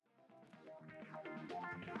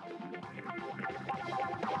Hello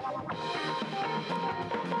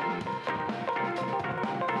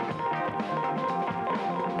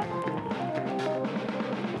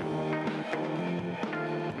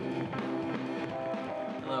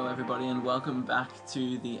everybody and welcome back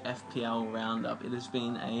to the FPL Roundup. It has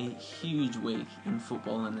been a huge week in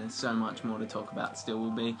football and there's so much more to talk about still.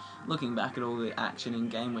 We'll be looking back at all the action in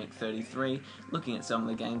game week 33, looking at some of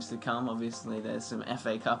the games to come. Obviously there's some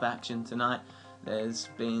FA Cup action tonight. There's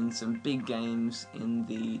been some big games in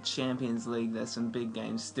the Champions League. There's some big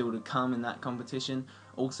games still to come in that competition.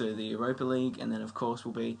 Also the Europa League, and then of course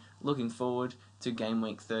we'll be looking forward to game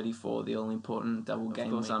week 34, the all-important double game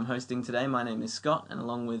week. Of course I'm hosting today. My name is Scott, and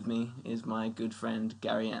along with me is my good friend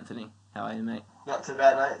Gary Anthony. How are you, mate? Not too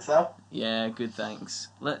bad, mate. Yourself? Yeah, good, thanks.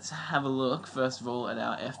 Let's have a look, first of all, at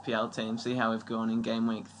our FPL team, see how we've gone in game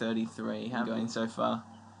week 33. How are we going so far?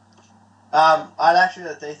 I'd actually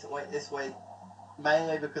had a decent week this week,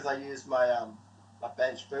 mainly because I used my my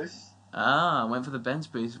bench boost. I went for the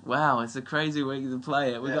bench boost. Wow, it's a crazy week to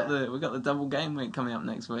play it. We got the double game week coming up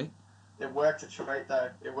next week. It worked a treat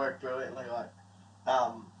though. It worked brilliantly.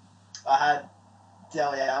 I had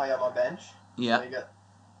Dele Alli on my bench. Yeah. So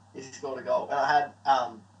he scored a goal, and I had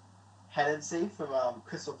Hennessy from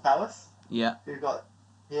Crystal Palace. Yeah. He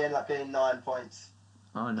ended up getting 9 points.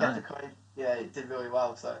 Oh, nice. Kept the clean. Yeah, he did really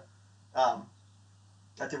well. So I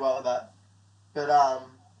did well with that. But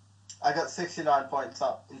I got 69 points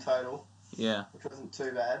up in total. Yeah. Which wasn't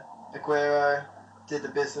too bad. Aguero did the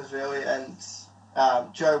business really, and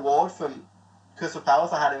Joe Ward from Crystal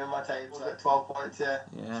Palace, I had him in my team. So 12 points, yeah.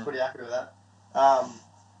 I was pretty happy with that.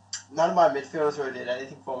 None of my midfielders really did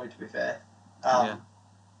anything for me, to be fair. I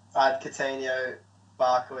had Coutinho,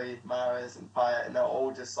 Barkley, Mahrez, and Payet, and they were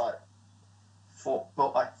all just like 4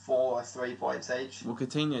 or 3 points each. Well,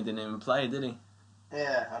 Coutinho didn't even play, did he?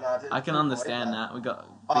 Yeah, I know. I can understand that. We got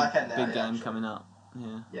big game coming up.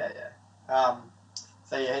 Yeah. Yeah.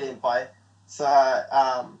 So yeah, he didn't play. So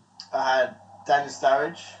I had Daniel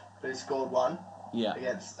Sturridge, who scored 1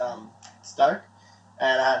 against Stoke,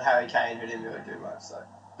 and I had Harry Kane, who didn't really do much. So,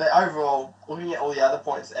 but overall, looking at all the other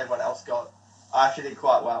points that everyone else got, I actually did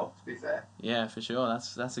quite well, to be fair. Yeah, for sure.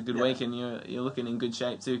 That's a good week, and you're looking in good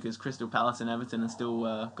shape too, because Crystal Palace and Everton have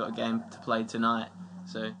still got a game to play tonight.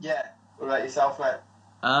 So yeah. What about yourself, mate?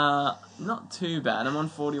 Not too bad. I'm on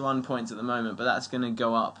 41 points at the moment, but that's going to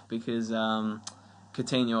go up because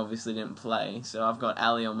Coutinho obviously didn't play. So I've got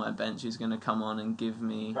Ali on my bench who's going to come on and give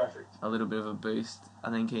me a little bit of a boost.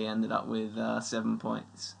 I think he ended up with 7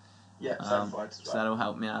 points. Yeah, 7 points as well. So that'll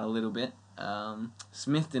help me out a little bit.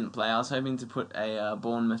 Smith didn't play. I was hoping to put a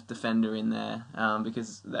Bournemouth defender in there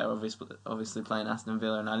because they're obviously playing Aston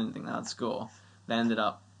Villa, and I didn't think that would score.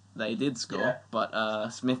 They did score, but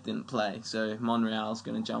Smith didn't play, so Monreal's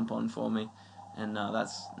going to jump on for me, and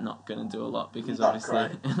that's not going to do a lot because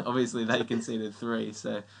obviously they conceded 3.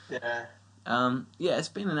 So it's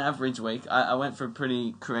been an average week. I went for a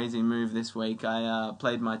pretty crazy move this week. I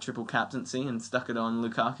played my triple captaincy and stuck it on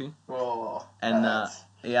Lukaku,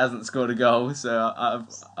 he hasn't scored a goal, so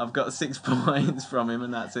I've got 6 points from him,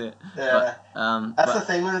 and that's it. Yeah, that's the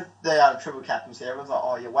thing with the triple captaincy. Everyone's like,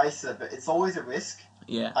 "Oh, you wasted it," but it's always a risk.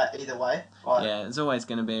 Yeah. Either way. It's always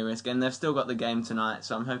going to be a risk, and they've still got the game tonight,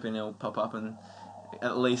 so I'm hoping he'll pop up and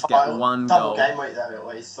at least get one goal. Double game week though, at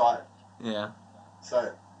least. Yeah.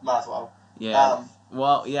 So might as well. Yeah.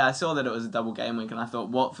 I saw that it was a double game week, and I thought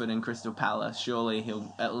Watford and Crystal Palace, surely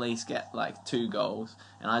he'll at least get like 2 goals.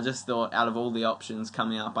 And I just thought, out of all the options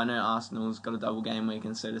coming up, I know Arsenal's got a double game week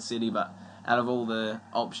and so does City, but out of all the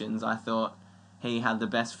options, I thought he had the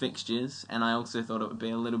best fixtures, and I also thought it would be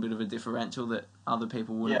a little bit of a differential that other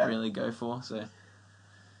people wouldn't really go for. So,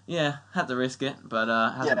 had to risk it, but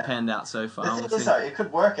hasn't panned out so far. The thing is, though, it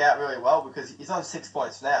could work out really well because he's on 6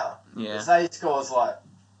 points now. Yeah. Say he scores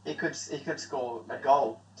he could score a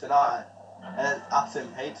goal tonight, and then ups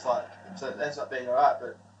him heaps so it ends up being alright.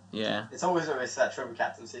 But it's always a risk, that triple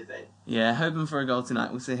captaincy thing. Yeah, hoping for a goal tonight.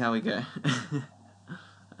 We'll see how we go.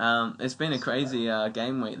 It's been a crazy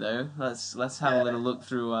game week though. Let's have a little look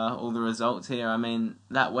through all the results here. I mean,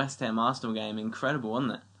 that West Ham Arsenal game, incredible,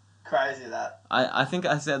 wasn't it? Crazy that. I think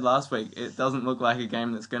I said last week it doesn't look like a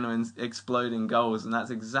game that's going to explode in goals, and that's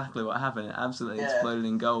exactly what happened. It absolutely exploded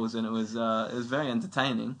in goals, and it was very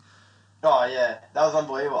entertaining. Oh yeah, that was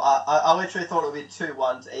unbelievable. I literally thought it would be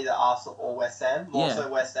 2-1 to either Arsenal or West Ham. More so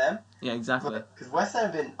West Ham. Yeah, exactly. Because West Ham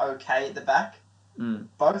have been okay at the back.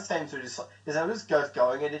 Both teams were just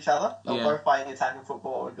going at each other. They were both playing attacking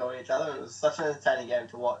football and going at each other. And it was such an entertaining game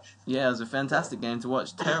to watch. Yeah, it was a fantastic game to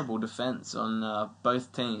watch. Terrible defence on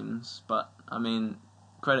both teams, but I mean,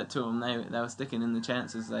 credit to them. They were sticking in the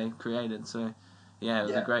chances they created. So, Yeah, it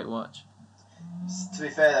was a great watch. To be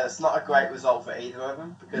fair, though, it's not a great result for either of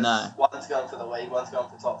them because one's going for the league, one's going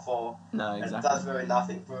for top 4. No, exactly. And it does really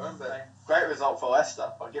nothing for them, but great result for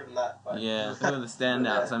Leicester. I'll give them that. Yeah, who are the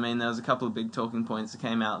standouts? I mean, there was a couple of big talking points that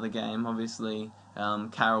came out of the game. Obviously,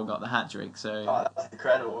 Carroll got the hat-trick, so that was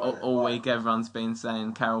incredible. All week everyone's been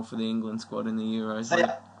saying Carroll for the England squad in the Euros. So,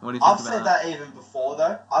 what do you think I've about said that even before,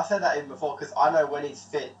 though. I've said that even before because I know when he's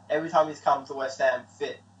fit, every time he's come to West Ham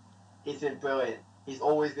fit, he's been brilliant. He's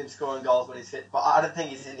always been scoring goals when he's fit, but I don't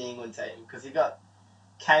think he's in the England team because you got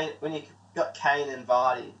Kane. When you got Kane and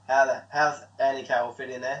Vardy, how's Andy Carroll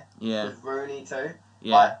fit in there? Yeah, with Rooney too.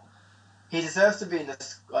 Yeah, he deserves to be in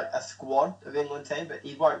a squad of England team, but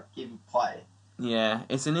he won't even play. Yeah,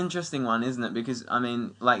 it's an interesting one, isn't it? Because I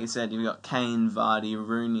mean, like you said, you've got Kane, Vardy,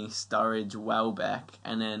 Rooney, Sturridge, Welbeck,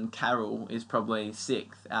 and then Carroll is probably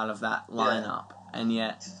 6th out of that lineup. Yeah. And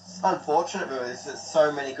yet, it's unfortunate, but there's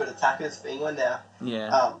so many good attackers for England now.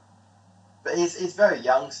 Yeah. But he's very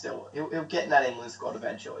young still. He'll get in that England squad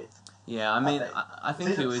eventually. Yeah, I mean, I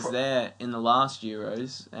think he was there in the last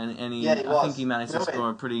Euros, and he I think he managed to score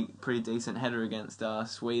a pretty decent header against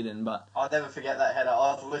Sweden. But I'll never forget that header.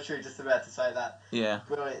 I was literally just about to say that. Yeah.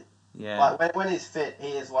 Brilliant. Yeah. Like when he's fit, he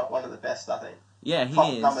is one of the best, I think. Yeah, he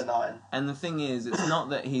Top is. number 9. And the thing is, it's not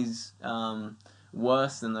that he's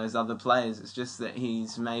worse than those other players. It's just that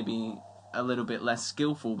he's maybe a little bit less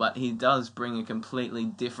skillful, but he does bring a completely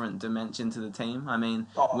different dimension to the team. I mean,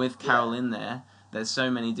 with Carroll in there, there's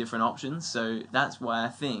so many different options, so that's why I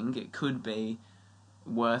think it could be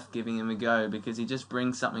worth giving him a go, because he just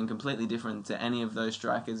brings something completely different to any of those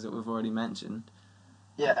strikers that we've already mentioned.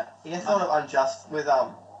 Yeah, he gets sort of unjust with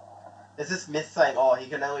there's this myth saying,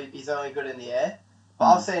 he's only good in the air.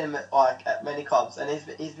 But I've seen him at many clubs, and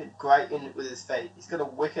he's been great with his feet. He's got a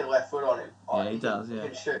wicked left foot on him. He does. He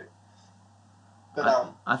can shoot.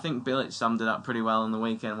 But I think Bilic summed it up pretty well on the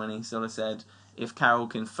weekend when he sort of said, if Carroll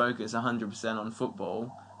can focus 100% on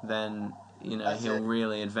football, then he'll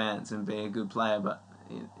really advance and be a good player. But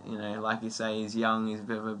like you say, he's young. He's a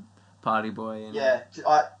bit of a party boy. Yeah,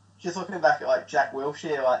 just looking back at Jack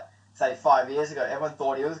Wilshere, say 5 years ago, everyone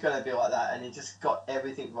thought he was going to be like that, and he just got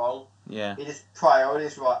everything wrong. Yeah. He just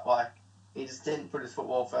priorities right. He just didn't put his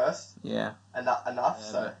football first. Yeah. Enough. Yeah,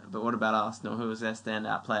 So. But what about Arsenal? Who was their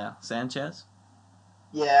standout player? Sanchez.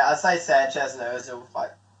 Yeah, I'd say Sanchez and Ozil,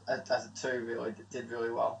 as a 2, really did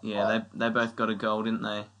really well. Yeah, they both got a goal, didn't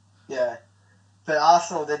they? Yeah, but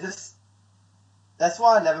Arsenal, that's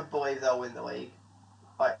why I never believe they'll win the league.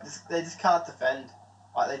 They just can't defend.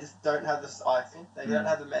 They just don't have they don't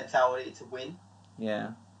have the mentality to win. Yeah.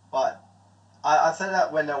 I said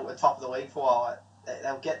that when they were top of the league for a while.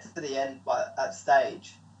 They'll get to the end by that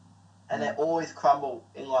stage, and they always crumble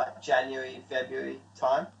in January, February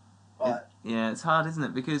time. Yeah, it's hard, isn't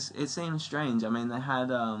it? Because it seems strange. I mean, they had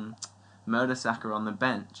Mertesacker on the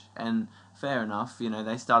bench, and fair enough,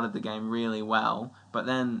 they started the game really well, but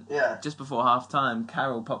then just before half-time,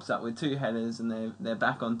 Carroll pops up with 2 headers, and they're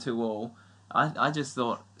back on 2-2. I just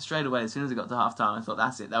thought, straight away, as soon as it got to half-time, I thought,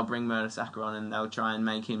 that's it, they'll bring Mertesacker on, and they'll try and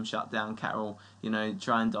make him shut down Carroll,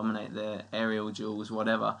 try and dominate the aerial duels,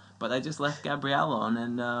 whatever. But they just left Gabriel on,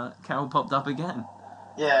 and Carroll popped up again.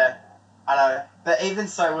 Yeah. I know, but even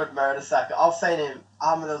so with Mertesacker, I've seen him.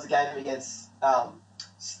 There was a game against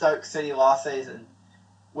Stoke City last season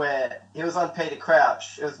where he was on Peter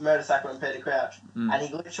Crouch. It was Mertesacker on Peter Crouch, and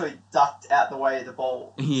he literally ducked out the way of the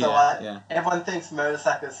ball. Yeah, everyone thinks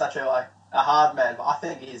Mertesacker is such a hard man, but I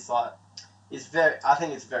think he's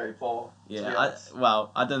very poor. Yeah,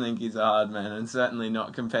 I don't think he's a hard man, and certainly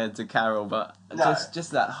not compared to Carroll, but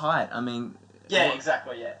just that height. I mean,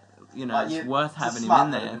 exactly. Yeah. It's worth having him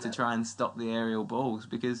in there to try and stop the aerial balls,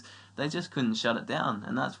 because they just couldn't shut it down,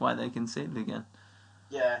 and that's why they conceded again.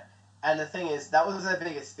 Yeah, and the thing is, that was their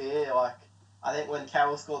biggest fear. I think when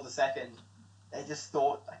Carroll scored the second, they just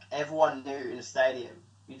thought, everyone knew in the stadium,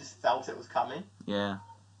 you just felt it was coming. Yeah.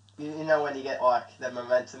 You know when you get the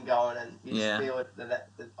momentum going, and you just feel it,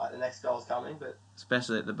 the next goal's coming. But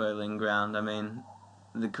especially at the Bowling Ground, I mean,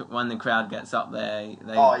 when the crowd gets up there,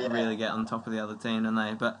 they really get on top of the other team, don't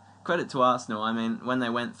they? But credit to Arsenal. I mean, when they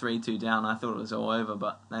went 3-2 down, I thought it was all over,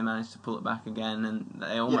 but they managed to pull it back again, and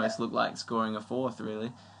they almost looked like scoring a 4th,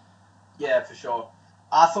 really. Yeah, for sure.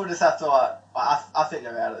 Arsenal just have to, I think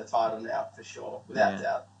they're out of the title now, for sure, without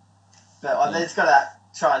doubt. But they just got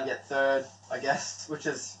to try and get 3rd, I guess, which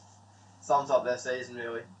sums up their season,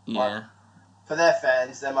 really. Yeah. For their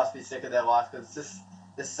fans, they must be sick of their life, because it's just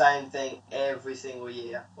the same thing every single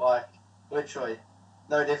year. Literally,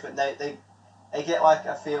 no different. They get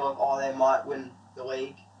a feel of, they might win the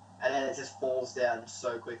league, and then it just falls down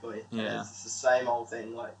so quickly. Yeah. And it's just the same old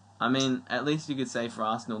thing. Like, I mean, at least you could say for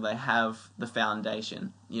Arsenal, they have the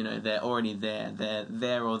foundation. You know, they're already there. They're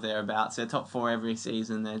there or thereabouts. They're top 4 every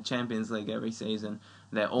season. They're Champions League every season.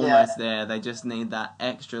 They're almost there. They just need that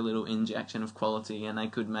extra little injection of quality, and they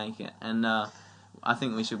could make it. And I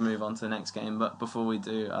think we should move on to the next game. But before we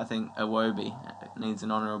do, I think Iwobi needs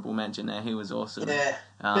an honourable mention there. He was awesome. Yeah,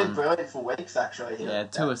 been brilliant for weeks, actually. Yeah,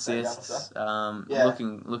 2 assists.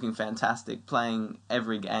 Looking fantastic. Playing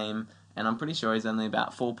every game. And I'm pretty sure he's only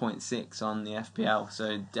about 4.6 on the FPL,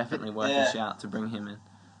 so definitely worth a shout to bring him in.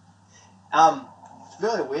 It's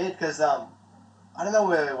really weird because I don't know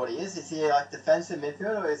really what he is. Is he like defensive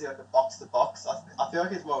midfielder or is he like a box to box? I feel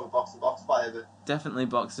like he's more of a box to box player, but definitely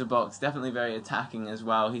box to box. Definitely very attacking as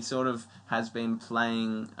well. He sort of has been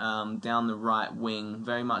playing down the right wing,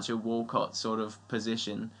 very much a Walcott sort of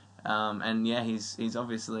position. And yeah, he's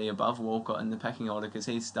obviously above Walcott in the pecking order because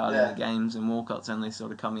he's starting the games and Walcott's only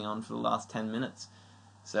sort of coming on for the last 10 minutes.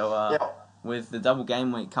 So with the double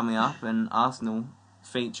game week coming up and Arsenal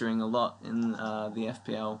featuring a lot in the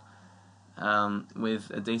FPL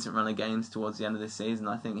with a decent run of games towards the end of this season,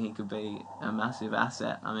 I think he could be a massive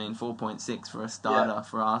asset. I mean, 4.6 for a starter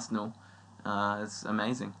for Arsenal is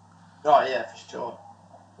amazing. Oh yeah, for sure.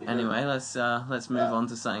 Anyway, let's move on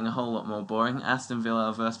to something a whole lot more boring. Aston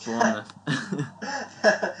Villa versus Bournemouth.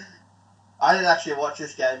 I didn't actually watch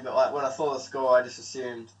this game, but like when I saw the score, I just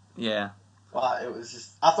assumed. Yeah. Like it was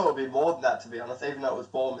just, I thought it would be more than that, to be honest. Even though it was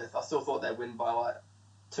Bournemouth, I still thought they'd win by like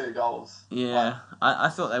 2 goals. Yeah, I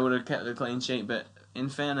thought they would have kept a clean sheet, but in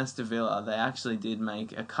fairness to Villa, they actually did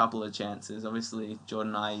make a couple of chances. Obviously,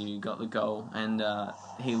 Jordan Ayew got the goal, and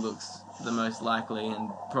he looks the most likely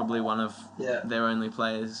and probably one of their only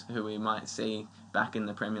players who we might see back in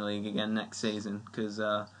the Premier League again next season, because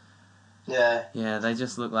they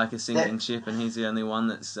just look like a sinking ship, and he's the only one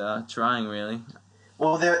that's trying, really.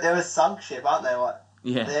 Well, they're a sunk ship, aren't they? Like,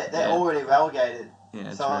 they're already relegated.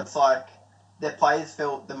 Yeah, so true. It's like their players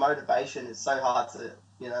feel the motivation is so hard to,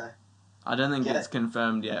 I don't think it's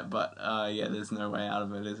confirmed yet, but there's no way out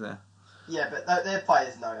of it, is there? Yeah, but their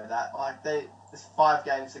players know that. Like, there's 5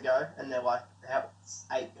 games to go, and they're like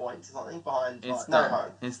 8 points or something behind. It's no done.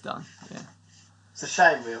 hope. It's done. Yeah. It's a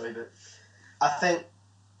shame, really, but I think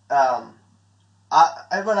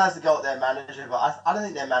everyone has to go at their manager, but I don't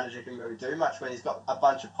think their manager can really do much when he's got a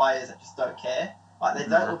bunch of players that just don't care. Like, they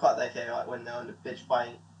don't look like they care. Like when they're on the pitch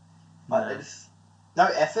playing, they just no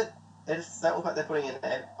effort. They just don't look like they're putting in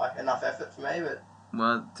like enough effort for me. But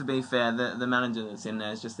well, to be fair, the manager that's in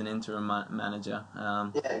there is just an interim manager.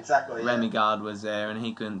 Yeah, exactly. Remy Gard was there, and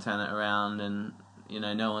he couldn't turn it around, and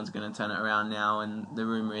no one's going to turn it around now. And the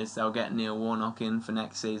rumour is they'll get Neil Warnock in for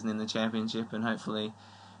next season in the Championship, and hopefully.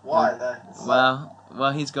 Why though?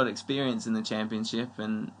 Well, he's got experience in the Championship,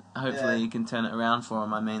 and hopefully he can turn it around for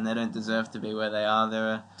them. I mean, they don't deserve to be where they are.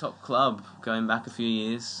 They're a top club going back a few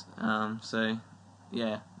years. So,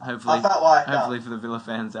 yeah, hopefully for the Villa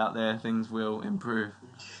fans out there, things will improve.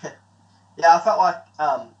 Yeah, I felt like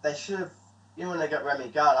they should have. When they got Remy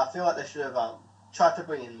Gard, I feel like they should have tried to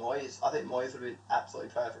bring in Moyes. I think Moyes would have been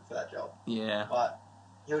absolutely perfect for that job. Yeah. Like,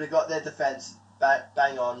 he would have got their defence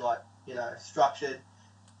bang on, like, structured.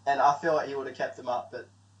 And I feel like he would have kept them up, but,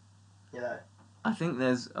 I think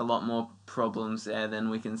there's a lot more problems there than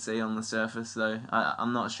we can see on the surface, though.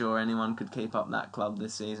 I'm not sure anyone could keep up that club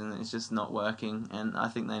this season. It's just not working, and I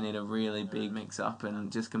think they need a really big mix-up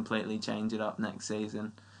and just completely change it up next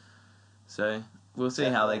season. So, we'll see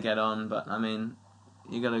how they get on, but, I mean,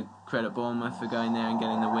 you got to credit Bournemouth for going there and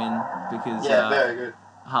getting the win, because... Yeah, very good.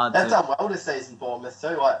 They've done well this season, Bournemouth,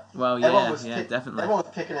 too. Like, definitely. Everyone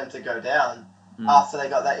was picking them to go down after they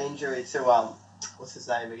got that injury to, what's his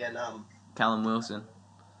name again? Callum Wilson.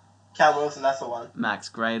 Callum Wilson, that's the one. Max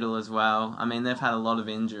Gradle as well. I mean, they've had a lot of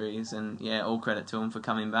injuries, and all credit to them for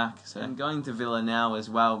coming back. So, and going to Villa now as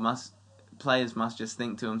well, players must just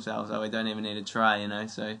think to themselves, we don't even need to try,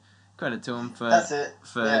 So, credit to them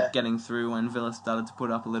for getting through when Villa started to put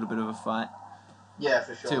up a little bit of a fight. Yeah,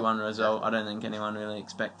 for sure. 2-1 result. I don't think anyone really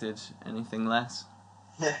expected anything less.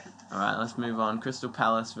 Yeah. Alright, let's move on. Crystal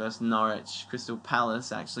Palace versus Norwich. Crystal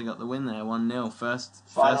Palace actually got the win there, 1-0. First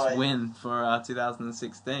win for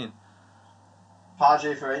 2016.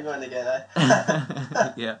 Pardew for England again,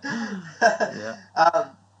 eh? Yeah.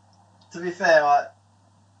 To be fair,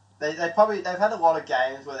 they've had a lot of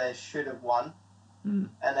games where they should have won, and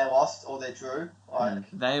they lost or they drew.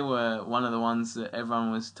 They were one of the ones that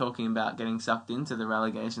everyone was talking about getting sucked into the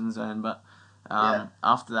relegation zone, but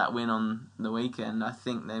after that win on the weekend, I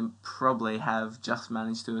think they probably have just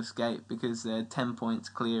managed to escape because they're 10 points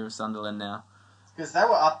clear of Sunderland now. Because they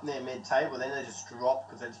were up near mid-table, then they just dropped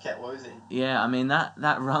because they just kept losing. Yeah, I mean that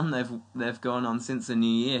run they've gone on since the new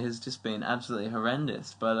year has just been absolutely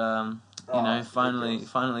horrendous. But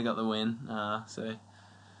finally got the win. So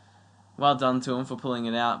well done to them for pulling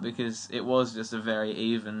it out, because it was just a very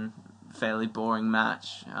even, fairly boring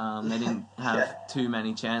match. They didn't have too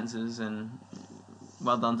many chances, and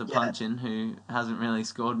well done to Punchin, who hasn't really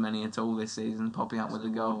scored many at all this season, popping up with a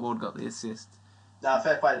goal. Ward got the assist. No,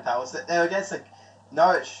 fair play to Palace. They were against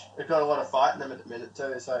Norwich. They've got a lot of fight in them at the minute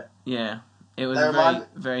too. So yeah, it was a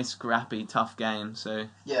very scrappy, tough game. So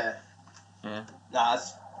yeah. Nah,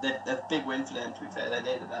 they're a big win for them. To be fair, they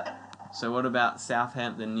needed that. So what about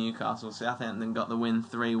Southampton, Newcastle? Southampton got the win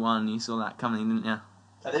 3-1. You saw that coming, didn't you?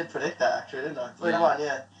 I did predict that, actually, didn't I?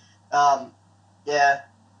 3-1, yeah.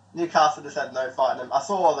 Newcastle just had no fight in them. I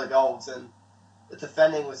saw all the goals, and the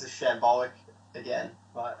defending was just shambolic again.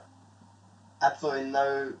 Like, absolutely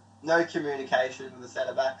no communication with the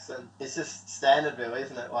centre-backs, and it's just standard, really,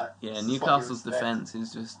 isn't it? Like, yeah, Newcastle's defence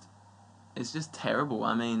is just terrible.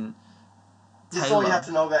 I mean, just all you have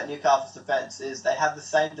to know about Newcastle's defence is they have the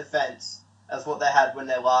same defence as what they had when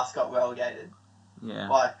they last got relegated. Yeah.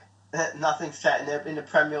 Like, nothing's changed. They're in the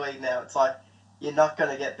Premier League now. It's like, you're not going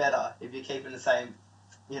to get better if you're keeping the same,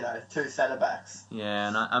 two centre-backs. Yeah,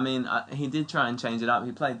 and I mean, he did try and change it up.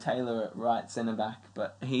 He played Taylor at right centre-back,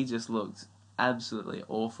 but he just looked absolutely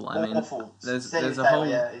awful. I mean, there's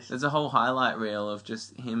a whole highlight reel of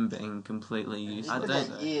just him being completely useless. He's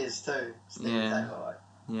been years too.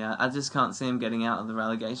 Yeah, I just can't see him getting out of the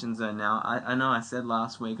relegation zone now. I know I said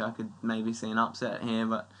last week I could maybe see an upset here,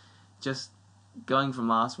 but just going from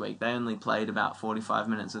last week, they only played about 45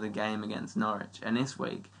 minutes of the game against Norwich, and this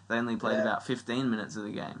week they only played about 15 minutes of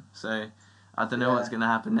the game. So I don't know what's going to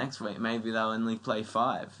happen next week. Maybe they'll only play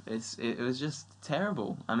 5. It was just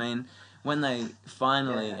terrible. I mean, when they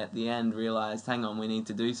finally at the end realised, hang on, we need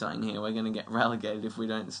to do something here, we're going to get relegated if we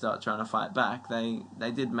don't start trying to fight back, they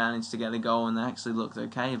did manage to get a goal and they actually looked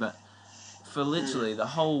okay, but for literally the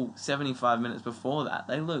whole 75 minutes before that,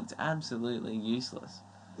 they looked absolutely useless.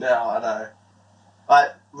 No, I know.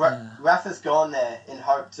 Like, Rafa's gone there in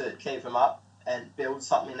hope to keep them up and build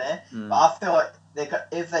something there, but I feel like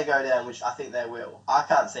if they go down, which I think they will, I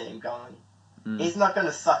can't see him going. He's not going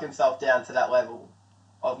to suck himself down to that level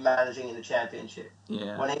of managing in the Championship.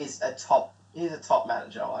 Yeah. When he's a top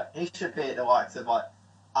manager. Like, he should be at the likes of like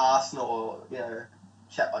Arsenal or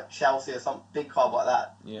like Chelsea or some big club like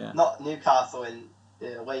that. Yeah. Not Newcastle in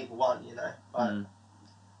League One. Like,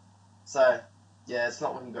 so yeah, it's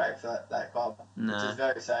not looking great for that club, which is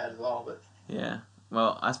very sad as well. But yeah.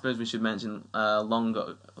 Well, I suppose we should mention Long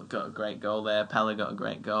got a great goal there. Pella got a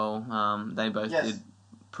great goal. They both did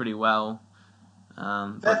pretty well.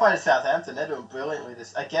 They're playing Southampton. They're doing brilliantly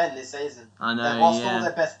this season. I know. They've lost all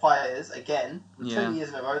their best players again. 2 years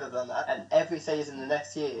in a row they've done that, and every season the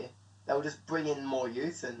next year they'll just bring in more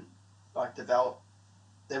youth and like develop.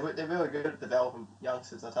 They're really good at developing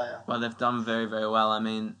youngsters, I tell you. Well, they've done very, very well. I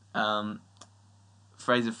mean,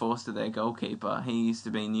 Fraser Forster, their goalkeeper, he used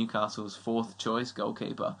to be Newcastle's 4th choice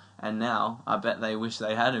goalkeeper, and now I bet they wish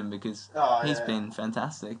they had him because he's been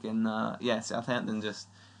fantastic. And Southampton just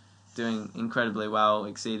doing incredibly well,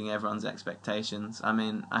 exceeding everyone's expectations. I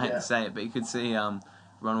mean, I hate to say it, but you could see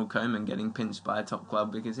Ronald Koeman getting pinched by a top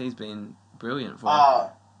club because he's been brilliant for him.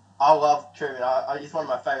 I love Koeman. He's one of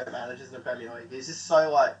my favourite managers in the Premier League. He's just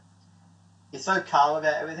he's so calm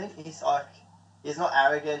about everything. He's not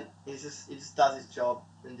arrogant. He just does his job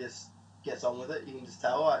and just gets on with it. You can just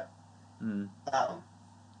tell,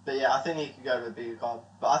 but yeah, I think he could go to a bigger club.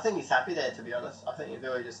 But I think he's happy there, to be honest. I think he's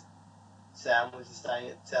really just Sam was just staying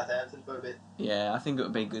at Southampton for a bit. Yeah, I think it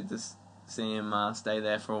would be good to see him stay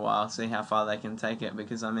there for a while, see how far they can take it,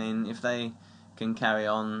 because, I mean, if they can carry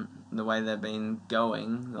on the way they've been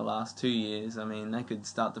going the last 2 years, I mean, they could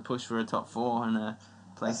start to push for a top 4 and a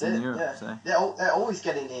place in Europe. Yeah. So. They're always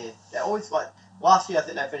getting there. They're always, like, last year I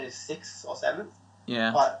think they finished 6th or 7th.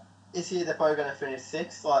 Yeah. Like, this year they're probably going to finish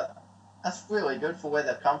 6th. Like, that's really good for where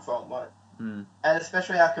they've come from. Like, and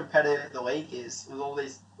especially how competitive the league is with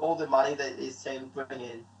all the money that these teams bring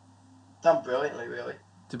in. Done brilliantly, really.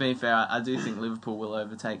 To be fair, I do think Liverpool will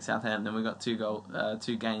overtake Southampton. We've got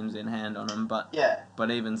 2 games in hand on them, but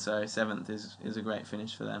even so, 7th is a great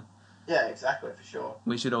finish for them. Yeah, exactly, for sure.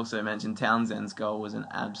 We should also mention Townsend's goal was an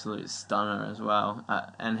absolute stunner as well,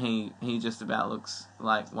 and he just about looks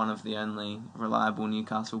like one of the only reliable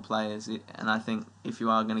Newcastle players. And I think if you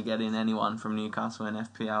are going to get in anyone from Newcastle in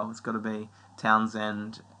FPL, it's got to be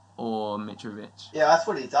Townsend or Mitrovic. Yeah, that's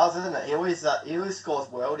what he does, isn't it? He always scores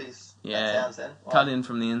worldies. Yeah, Townsend. Cut in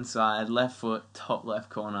from the inside, left foot, top left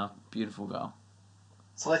corner, beautiful goal.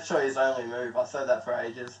 It's literally his only move. I said that for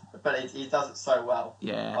ages, but he does it so well.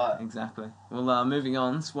 Yeah, exactly. Well, moving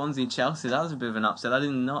on, Swansea-Chelsea, that was a bit of an upset. I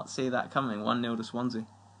did not see that coming, 1-0 to Swansea.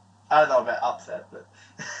 I don't know about upset, but...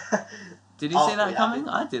 Did you see that coming?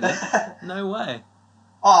 I didn't. No way.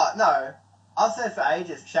 Oh, no. I've said for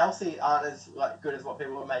ages, Chelsea aren't as good as what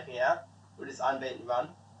people are making out with this unbeaten run.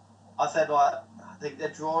 I said, they're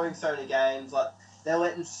drawing so many games, they're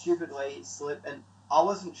letting stupid leads slip, and I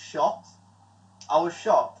wasn't shocked. I was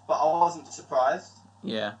shocked, but I wasn't surprised.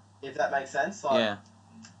 Yeah. If that makes sense. Yeah.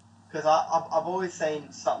 Because I've always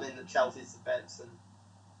seen something in Chelsea's defence,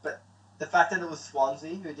 but the fact that it was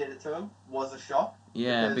Swansea who did it to him was a shock.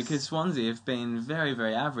 Yeah, because Swansea have been very,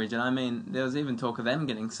 very average, and I mean, there was even talk of them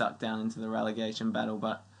getting sucked down into the relegation battle,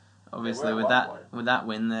 but obviously with that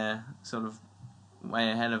win, they're sort of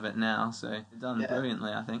way ahead of it now, so they've done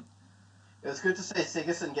brilliantly, I think. It was good to see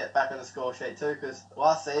Sigurdsson get back on the score sheet too, because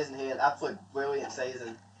last season he had an absolute brilliant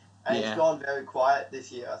season, and he's gone very quiet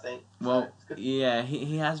this year, I think. Well, yeah,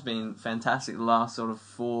 he has been fantastic the last sort of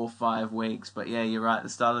 4 or 5 weeks, but yeah, you're right, the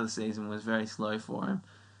start of the season was very slow for him.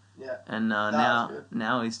 Yeah. And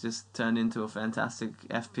now he's just turned into a fantastic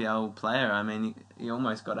FPL player. I mean, you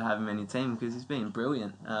almost got to have him in your team because he's been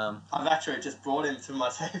brilliant. I've actually just brought him to my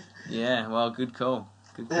team. Yeah, well, good call.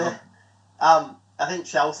 Good call. I think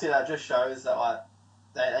Chelsea, that just shows that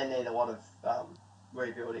they need a lot of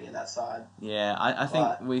rebuilding in that side. Yeah, I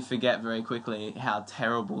think we forget very quickly how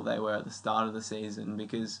terrible they were at the start of the season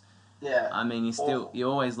because, I mean, you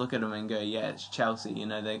always look at them and go, yeah, it's Chelsea, you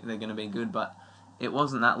know, they're going to be good, but it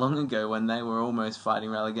wasn't that long ago when they were almost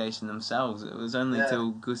fighting relegation themselves. It was only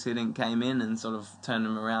till Gus Hiddink came in and sort of turned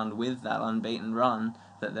them around with that unbeaten run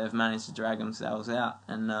that they've managed to drag themselves out.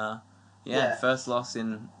 And, first loss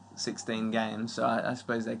in 16 games, so I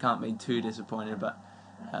suppose they can't be too disappointed, but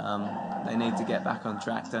they need to get back on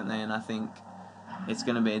track, don't they? And I think it's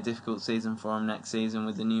going to be a difficult season for them next season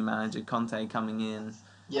with the new manager, Conte, coming in.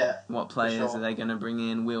 Yeah. What players are they going to bring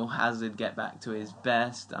in? Will Hazard get back to his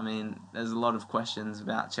best? I mean, there's a lot of questions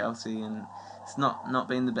about Chelsea, and it's not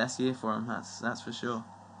been the best year for him. That's for sure.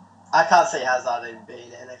 I can't see Hazard even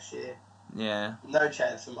being there next year. Yeah. No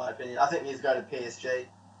chance, in my opinion. I think he's going to PSG.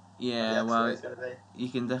 Yeah, well, you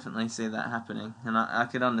can definitely see that happening, and I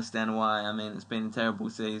could understand why. I mean, it's been a terrible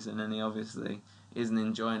season, and he obviously isn't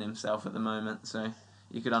enjoying himself at the moment, so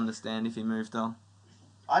you could understand if he moved on.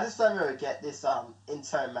 I just don't really get this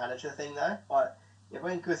interim manager thing though. You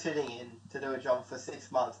bring Gus Hiddink in to do a job for 6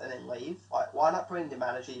 months and then leave. Why not bring the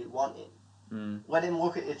manager you want in? Let him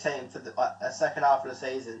look at your team for a second half of the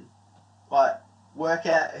season. Work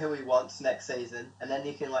out who he wants next season, and then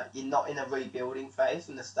you can you're not in a rebuilding phase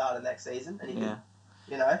from the start of next season, and you can,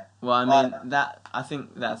 you know. Well, I mean I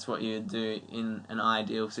think that's what you'd do in an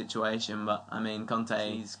ideal situation, but I mean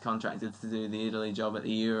Conte's contracted to do the Italy job at the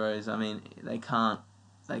Euros. I mean they can't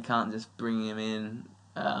just bring him in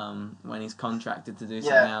when he's contracted to do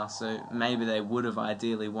something else. So maybe they would have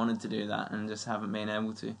ideally wanted to do that and just haven't been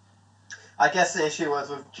able to. I guess the issue was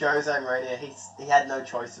with Jose Mourinho. He had no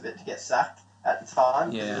choice of it to get sacked at the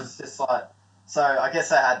time. Yeah. It was just so I guess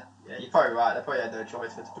they had. Yeah, you're probably right. They probably had no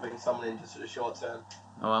choice but to bring someone in just for the short term.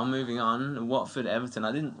 Oh, well, moving on. Watford-Everton.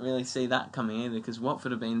 I didn't really see that coming either because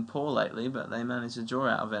Watford have been poor lately, but they managed to draw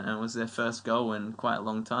out of it, and it was their first goal in quite a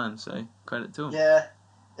long time. So credit to them. Yeah.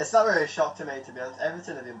 It's not really a shock to me, to be honest.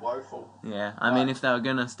 Everton have been woeful. Yeah, I mean, if they were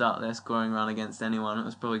going to start their scoring run against anyone, it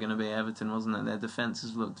was probably going to be Everton, wasn't it? Their defence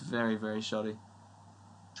has looked very, very shoddy.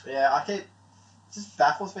 Yeah, it just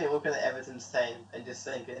baffles me looking at Everton's team and just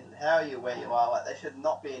thinking, how are you where you are? They should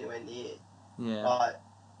not be anywhere near. Yeah.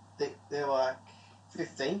 They're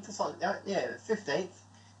 15th or something. Yeah, 15th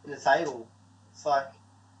in the table. It's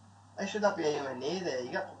they should not be anywhere near there.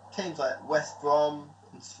 You got teams like West Brom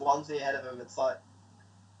and Swansea ahead of them. It's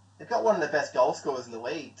they've got one of the best goal scorers in the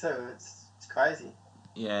league too. It's crazy.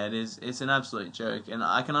 Yeah, it is. It's an absolute joke, and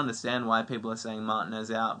I can understand why people are saying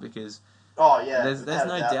Martinez out because there's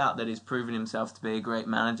no doubt that he's proven himself to be a great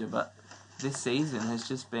manager, but this season has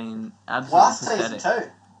just been absolutely pathetic. Last season too.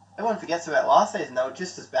 Everyone forgets about last season. They were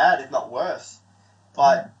just as bad, if not worse.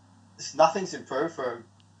 Nothing's improved for him.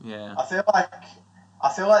 Yeah. I feel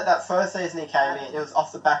like that first season he came in, it was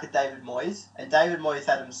off the back of David Moyes, and David Moyes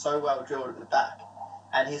had him so well drilled at the back.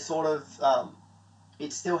 And he sort of,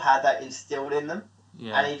 he'd still had that instilled in them,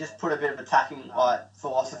 and he just put a bit of attacking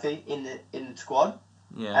philosophy in the squad,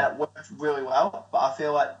 and it worked really well. But I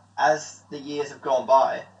feel like as the years have gone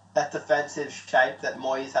by, that defensive shape that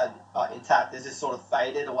Moyes had intact has just sort of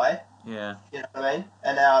faded away. Yeah. You know what I mean?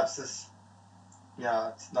 And now it's just,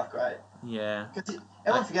 it's not great. Yeah. Because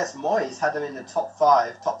everyone forgets Moyes had them in the top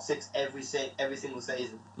 5, top 6 every single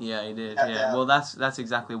season. Yeah, he did. Yeah. Well, that's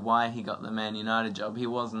exactly why he got the Man United job. He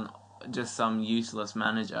wasn't just some useless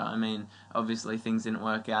manager. I mean, obviously things didn't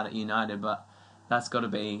work out at United, but that's got to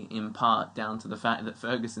be in part down to the fact that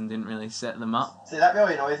Ferguson didn't really set them up. See, that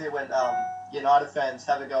really annoys me when United fans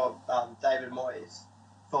have a go at David Moyes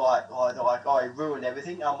for he ruined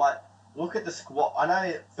everything. I'm like, look at the squad. I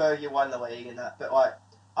know Fergie won the league and that, but like,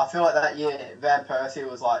 I feel like that year Van Persie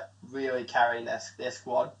was like really carrying their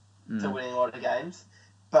squad to winning a lot of games.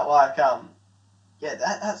 But like,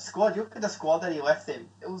 that squad. You look at the squad that he left him.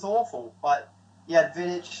 It was awful. Like, you had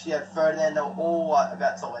Vidic, you had Ferdinand, they were all like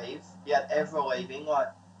about to leave. You had Evra leaving. Like,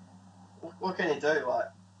 what can he do? Like,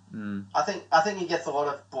 I think he gets a lot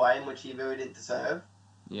of blame, which he really didn't deserve.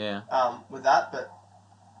 Yeah. With that, but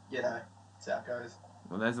that's how it goes.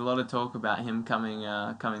 Well, there's a lot of talk about him coming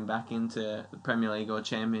back into the Premier League or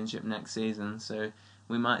Championship next season, so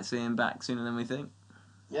we might see him back sooner than we think.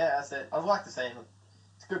 Yeah, that's it. I'd like to see him.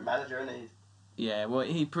 He's a good manager, isn't he? Yeah, well,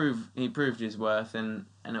 he proved his worth, and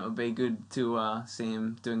it would be good to see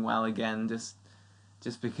him doing well again. Just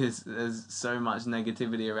because there's so much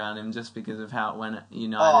negativity around him, just because of how it went at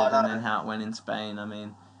United and then how it went in Spain. I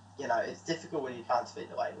mean, it's difficult when you can't speak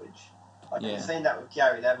the language. Like, you've seen that with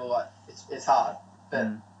Gary Neville. Like, it's hard. But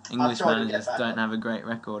English managers don't have a great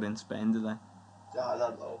record in Spain, do they? No,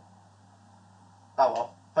 not at all. Oh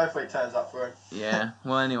well. Hopefully it turns up for him. Yeah.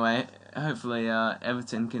 Well, anyway, hopefully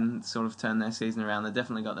Everton can sort of turn their season around. They've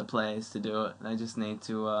definitely got the players to do it. They just need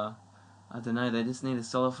to, they just need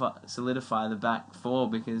to solidify the back four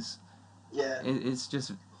because it's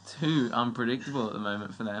just too unpredictable at the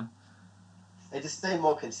moment for them. They just need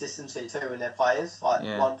more consistency too in their players. Like,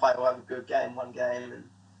 one player will have a good game, one game. And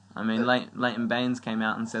I mean, Leighton Baines came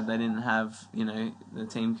out and said they didn't have, the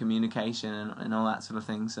team communication and all that sort of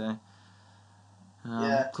thing, so...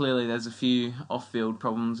 Clearly there's a few off-field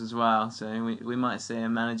problems as well, so we might see a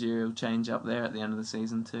managerial change up there at the end of the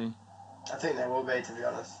season too. I think there will be, to be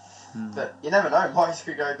honest. But you never know, Moyes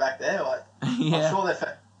could go back there. Like, yeah.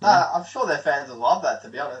 I'm sure their fans will love that, to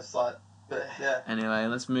be honest. Like, but yeah. Anyway,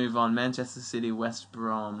 let's move on. Manchester City, West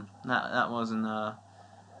Brom. That wasn't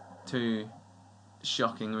too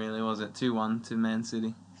shocking, really, was it? 2-1 to Man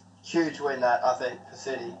City. Huge win, that, I think, for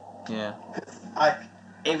City. Yeah.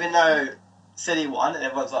 Even though City won, and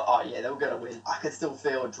everyone's like, oh yeah, they were going to win, I could still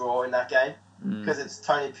feel a draw in that game because it's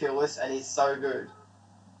Tony Pulis and he's so good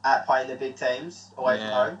at playing the big teams away from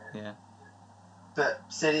home. Yeah. But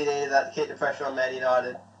City needed that to keep the pressure on Man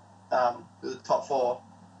United with the top four.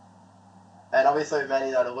 And obviously with Man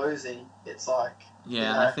United losing, it's like...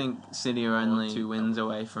 Yeah, I think City are only 2 wins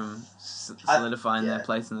away from solidifying their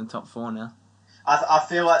place in the top four now. I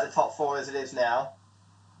feel like the top four as it is now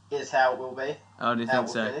is how it will be. Oh, do you think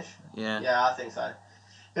so? Finish. Yeah. Yeah, I think so.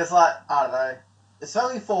 Because, like, I don't know. It's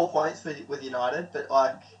only 4 points with United, but,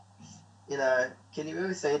 like, can you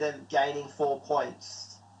really see them gaining 4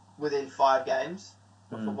 points within 5 games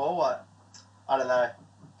of football? Like, I don't know,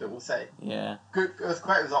 but we'll see. Yeah. Good. It was a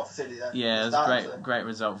great result for City, though. Yeah, it was a great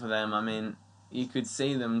result for them. I mean, you could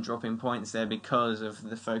see them dropping points there because of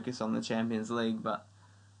the focus on the Champions League, but...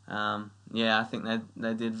 I think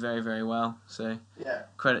they did very, very well. So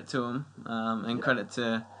credit to them, and credit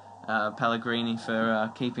to Pellegrini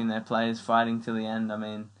for keeping their players fighting till the end. I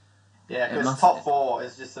mean, because top 4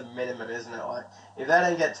 is just a minimum, isn't it? Like, if they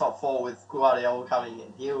don't get top 4 with Guardiola coming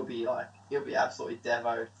in, he'll be absolutely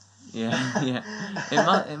devoed. Yeah.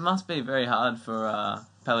 It must be very hard for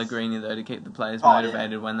Pellegrini though to keep the players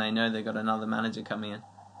motivated when they know they've got another manager coming in.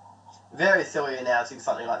 Very silly announcing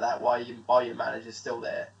something like that while your manager's still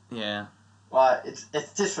there. Yeah. Like,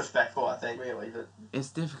 it's disrespectful, I think, really. But it's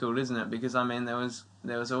difficult, isn't it? Because I mean, there was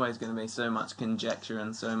always going to be so much conjecture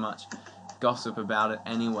and so much gossip about it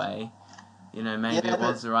anyway. Maybe it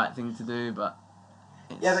was the right thing to do, but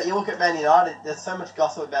but you look at Man United. There's so much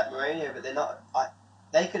gossip about Mourinho, but they're not.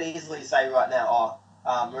 They could easily say right now,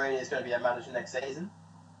 Mourinho's going to be our manager next season.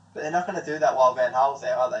 But they're not going to do that while Van Gaal's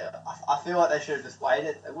there, are they? I feel like they should have just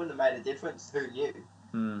waited. It wouldn't have made a difference. Who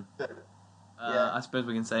knew? But, I suppose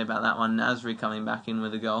we can say about that one, Nasri coming back in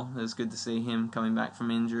with a goal. It was good to see him coming back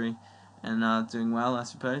from injury and doing well, I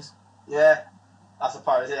suppose. Yeah, I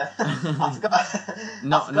suppose, yeah. I forgot.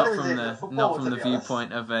 not from the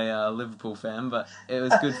viewpoint of a Liverpool fan, but it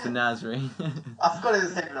was good for Nasri. I forgot he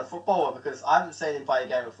was even a footballer because I haven't seen him play a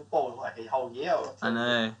game of football in like a whole year or something.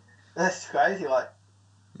 I know. That's crazy, like...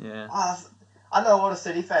 Yeah. I know a lot of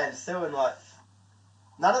City fans too, and like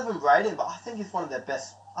none of them rate him, but I think he's one of their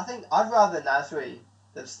best. I think I'd rather Nasri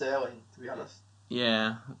than Sterling, to be honest.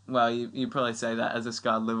 Yeah, well, you probably say that as a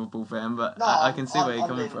scarred Liverpool fan, but no, I can see where you're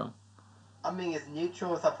coming from. I'm being as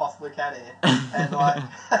neutral as I possibly can here. And, like...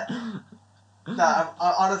 no,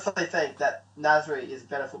 I honestly think that Nasri is a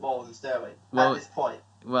better footballer than Sterling at this point.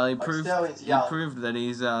 Well, he proved that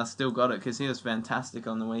he's still got it, because he was fantastic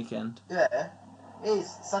on the weekend. Yeah,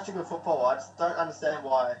 he's such a good footballer. I just don't understand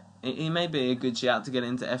why. He may be a good shout to get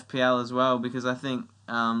into FPL as well, because I think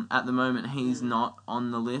at the moment he's not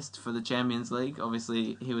on the list for the Champions League.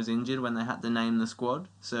 Obviously, he was injured when they had to name the squad,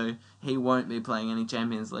 so he won't be playing any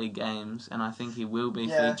Champions League games, and I think he will be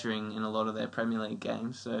featuring in a lot of their Premier League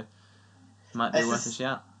games, so might be worth a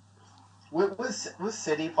shout. With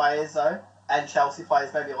City players, though, and Chelsea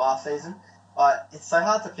players maybe last season, it's so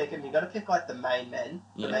hard to pick them. You've got to pick, like, the main men,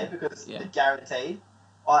 for me, because they're guaranteed.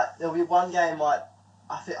 There'll be one game, like,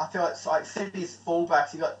 I feel like City's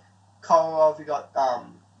fullbacks, you got Kolarov, you got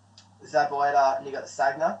Zabaleta, and you got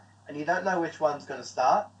Sagna, and you don't know which one's going to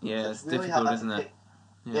start. Yeah, so it's really difficult, isn't it?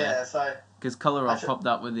 Yeah, so... Because Kolarov popped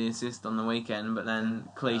up with the assist on the weekend, but then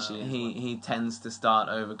Clichy, he tends to start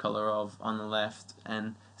over Kolarov on the left,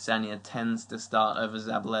 and Sagna tends to start over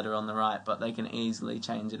Zabaleta on the right, but they can easily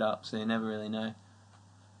change it up, so you never really know.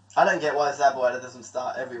 I don't get why Zabaleta doesn't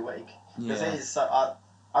start every week, because he's so...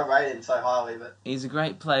 I rate him so highly, but... He's a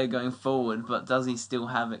great player going forward, but does he still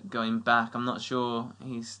have it going back? I'm not sure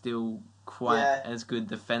he's still quite as good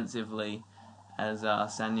defensively as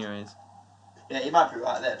Sagna is. Yeah, you might be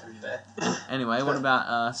right there, to be fair. Anyway, what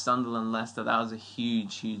about Sunderland-Leicester? That was a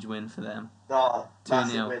huge, huge win for them. Oh,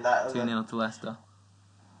 2-0. 2-0 to Leicester.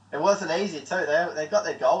 It wasn't easy, too. They got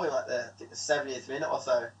their goal in, like, the 70th minute or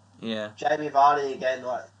so. Yeah. Jamie Vardy again,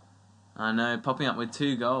 like... I know, popping up with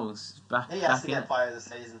 2 goals. He has to get player of the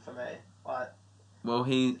season for me. Like, well,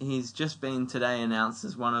 he's just been today announced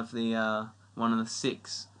as one of the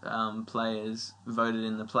 6 players voted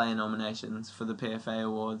in the player nominations for the PFA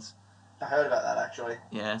Awards. I heard about that, actually.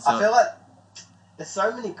 Yeah, so... I feel like there's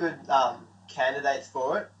so many good candidates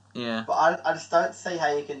for it. Yeah. But I just don't see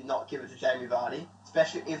how you can not give it to Jamie Vardy,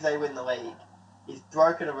 especially if they win the league. He's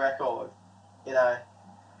broken a record, you know.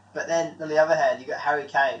 But then, on the other hand, you got Harry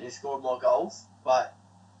Kane, who scored more goals. Like,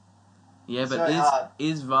 yeah, but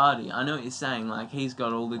is Vardy... I know what you're saying, like, he's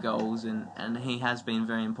got all the goals and he has been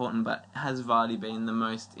very important, but has Vardy been the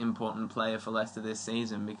most important player for Leicester this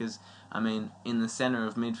season? Because, I mean, in the centre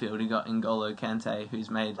of midfield, you got N'Golo Kante, who's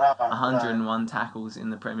made 101 tackles in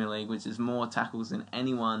the Premier League, which is more tackles than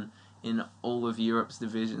anyone in all of Europe's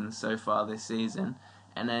divisions so far this season.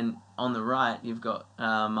 And then on the right, you've got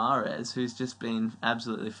Mahrez, who's just been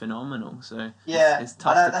absolutely phenomenal. So it's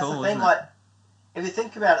tough to call. That's the thing. Like, if you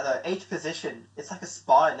think about it though, each position it's like a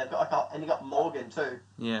spine. They've got and you got Morgan too.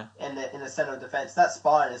 Yeah. In the centre of defence, that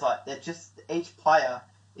spine is like each player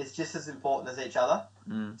is just as important as each other.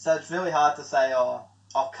 So it's really hard to say,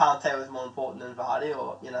 Kante was more important than Vardy,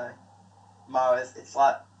 or Mahrez. It's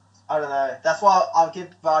like, I don't know. That's why I'll give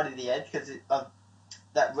Vardy the edge, because of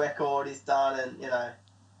that record he's done, and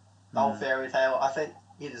the whole fairy tale. I think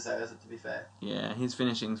he deserves it, to be fair. Yeah, his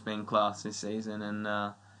finishing's been class this season,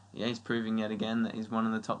 and he's proving yet again that he's one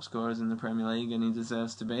of the top scorers in the Premier League, and he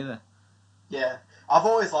deserves to be there. Yeah, I've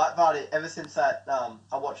always liked Vardy ever since that.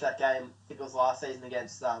 I watched that game. I think it was last season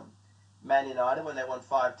against Man United when they won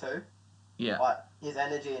 5-2. Yeah, like his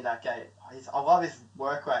energy in that game. I love his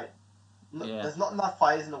work rate. There's not enough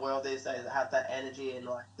players in the world these days that have that energy and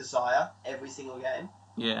like desire every single game.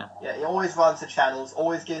 Yeah. Yeah, he always runs the channels,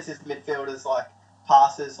 always gives his midfielders like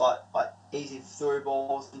passes, like easy through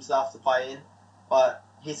balls and stuff to play in. But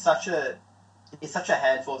he's such a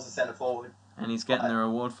handful as a centre forward. And he's getting the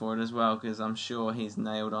reward for it as well, because I'm sure he's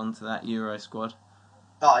nailed onto that Euro squad.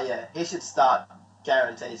 Oh yeah, he should start,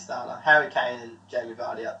 guaranteed starter. Harry Kane and Jamie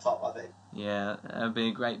Vardy up top, I think. Yeah, that'd be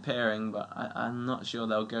a great pairing, but I'm not sure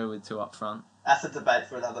they'll go with 2 up front. That's a debate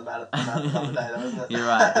for another day, though, isn't it? You're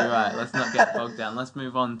right. Let's not get bogged down. Let's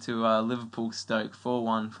move on to Liverpool-Stoke.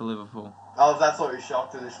 4-1 for Liverpool. I was absolutely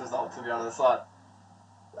shocked at this result, to be honest. Like,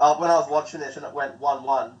 when I was watching this and it went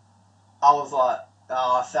 1-1, I was like,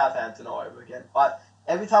 Southampton all over again. Like,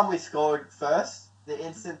 every time we scored first, the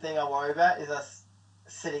instant thing I worry about is us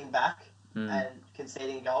sitting back and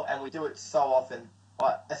conceding a goal, and we do it so often,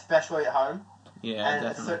 like, especially at home. Yeah, and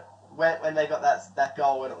definitely. So, when they got that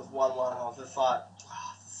goal when it was 1-1, I was just like,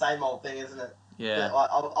 same old thing, isn't it? Yeah. But, like,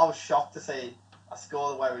 I was shocked to see a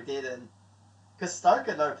score the way we did, and because Stoke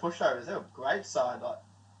had no pushovers, they were a great side, like,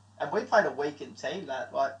 and we played a weakened team.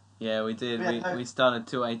 That like. Yeah, we did. We started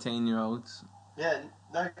 2 18-year-olds. Yeah,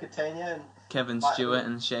 no Coutinho and Kevin Stewart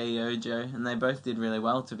and Shea Ojo, and they both did really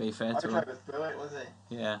well, to be fair to him. Ojo was brilliant, wasn't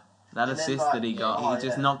he? Yeah. That assist that he got, he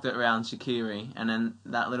just knocked it around Shaqiri, and then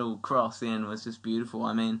that little cross in was just beautiful.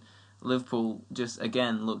 I mean, Liverpool just,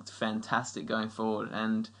 again, looked fantastic going forward,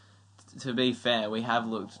 and to be fair, we have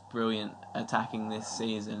looked brilliant attacking this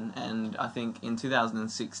season, and I think in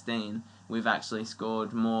 2016 we've actually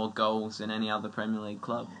scored more goals than any other Premier League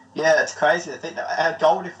club. Yeah, it's crazy. I think that our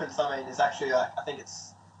goal difference, is actually I think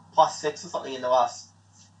it's +6 or something in the last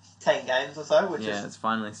 10 games or so. It's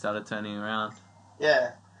finally started turning around.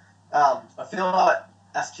 Yeah, I feel like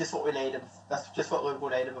that's just what we needed. That's just what Liverpool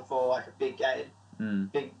needed before, like a big game,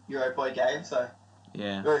 big Europa League game. So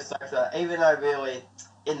yeah, really stoked for that. Even though really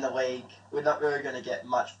in the league we're not really going to get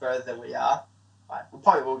much further than we are. Like, we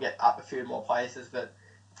probably will get up a few more places, but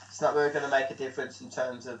it's not really going to make a difference in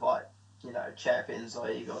terms of Champions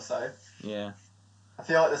League or so. Yeah, I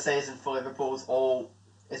feel like the season for Liverpool is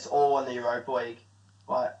all on the Europa League.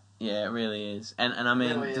 Like, yeah, it really is. And I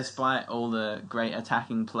mean, really despite all the great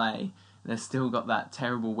attacking play, they've still got that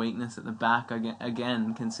terrible weakness at the back,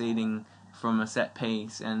 again conceding from a set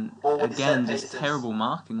piece, and always again just terrible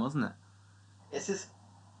marking, wasn't it? It's just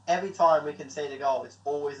every time we concede a goal, it's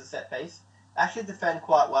always a set piece. Actually defend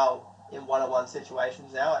quite well in one-on-one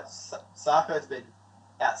situations now. Sarko's been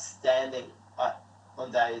outstanding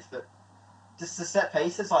on days, but just the set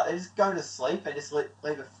pieces, they just go to sleep and just leave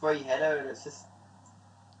a free header, and it's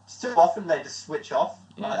too often they just switch off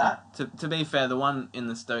like that. To be fair, the one in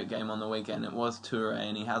the Stoke game on the weekend, it was Toure,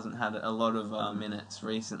 and he hasn't had a lot of minutes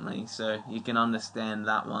recently, so you can understand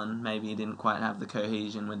that one. Maybe he didn't quite have the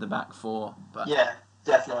cohesion with the back four. But yeah,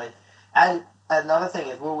 definitely. And another thing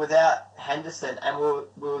is, we're without Henderson, and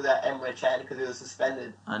we're without Emre Can because he was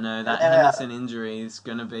suspended. I know, that Henderson injury is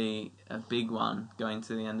going to be a big one going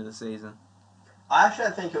to the end of the season. I actually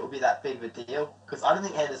don't think it will be that big of a deal, because I don't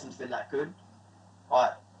think Henderson's been that good.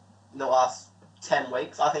 In the last 10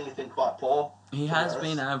 weeks, I think he's been quite poor. He has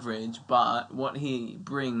been average, but what he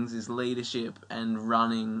brings is leadership and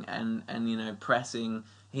running and pressing.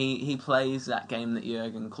 He plays that game that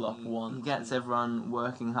Jurgen Klopp wants. He gets everyone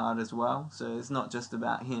working hard as well, so it's not just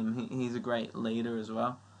about him. He's a great leader as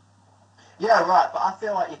well. Yeah, right, but I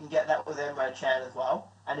feel like you can get that with Emre Can as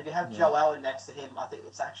well. And if you have Joe Allen next to him, I think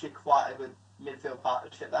it's actually quite a good midfield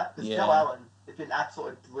partnership, that. Because Joe Allen has been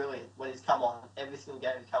absolutely brilliant when he's come on. Every single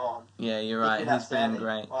game he's come on. Yeah, you're right. He's been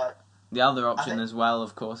great. The other option as well,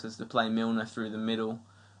 of course, is to play Milner through the middle.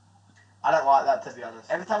 I don't like that, to be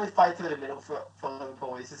honest. Every time he's played through the middle for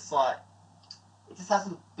Liverpool, he's just it just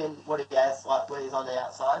hasn't been what he has, when he's on the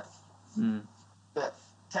outside. But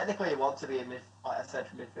technically he wants to be a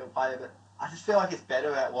central midfield player, but I just feel like it's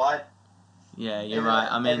better out wide. Yeah, you're right.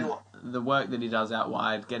 I mean, the work that he does out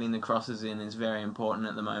wide, getting the crosses in, is very important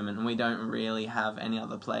at the moment, and we don't really have any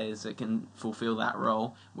other players that can fulfil that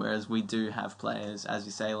role, whereas we do have players, as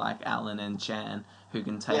you say, like Allen and Chan, who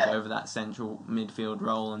can take over that central midfield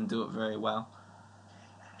role and do it very well.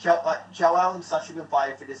 Joe Allen's such a good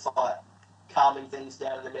player for just calming things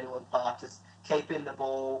down in the middle of the park, just keeping the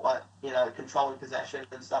ball, controlling possession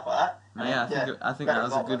and stuff like that. I think that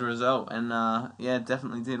was a good result, and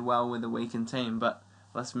definitely did well with a weakened team. But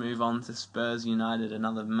let's move on to Spurs United,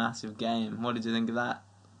 another massive game. What did you think of that?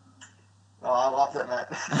 Oh, I loved it, mate.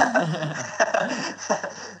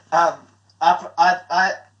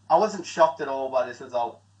 I wasn't shocked at all by this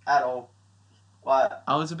result at all.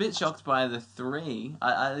 I was a bit shocked by the 3.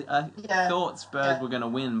 I thought Spurs were going to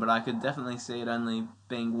win, but I could definitely see it only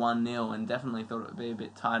being 1-0, and definitely thought it would be a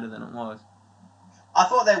bit tighter than it was. I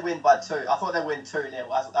thought they'd win by 2. I thought they'd win 2-0.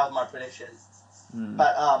 That was my prediction.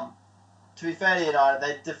 But to be fair to United,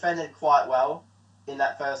 they defended quite well in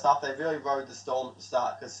that first half. They really rode the storm at the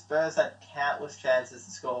start, because Spurs had countless chances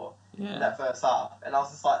to score in that first half. And I was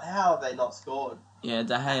just like, how have they not scored? Yeah,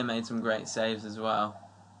 De Gea made some great saves as well.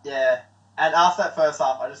 Yeah. And after that first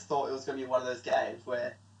half, I just thought it was going to be one of those games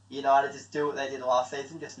where United just do what they did last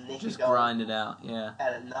season, just nick a goal. Grind it out,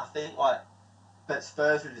 out of nothing. But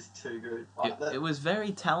Spurs were just too good. It was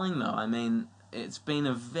very telling, though. I mean, it's been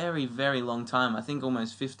a very, very long time. I think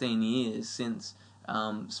almost 15 years since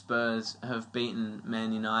Spurs have beaten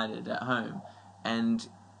Man United at home. And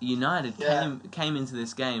United came into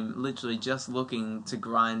this game literally just looking to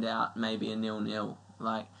grind out maybe a 0-0.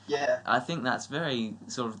 I think that's very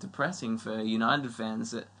sort of depressing for United fans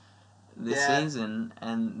that this season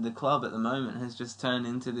and the club at the moment has just turned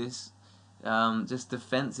into this just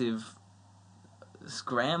defensive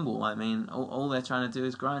scramble. I mean, all they're trying to do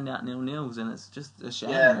is grind out 0-0s, and it's just a shame,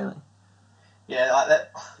 really. Yeah,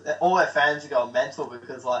 all their fans are going mental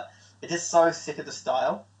because they're just so sick of the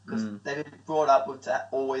style, because they've been brought up with to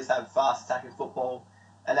always have fast attacking football,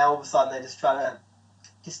 and now all of a sudden they're just trying to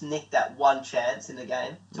just nick that one chance in the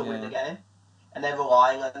game to win the game, and they're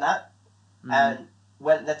relying on that. And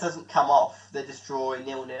when that doesn't come off, they're just drawing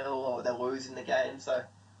 0-0 or they're losing the game. So,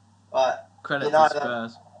 credit to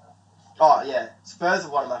Spurs. Oh, yeah. Spurs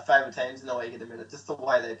are one of my favourite teams in the league at the minute. Just the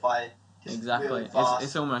way they play. Just Exactly. Really fast.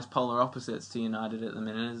 It's almost polar opposites to United at the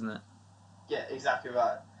minute, isn't it? Yeah, exactly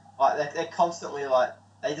right. Like, they're constantly, like,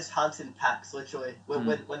 they just hunt in packs, literally.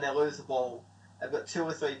 When they lose the ball, they've got 2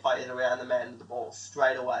 or 3 players around the man with the ball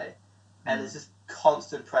straight away. And there's just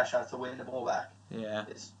constant pressure to win the ball back. Yeah.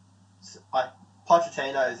 It's like,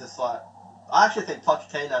 Pochettino is just like... I actually think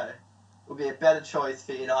Pochettino would be a better choice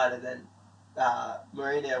for United than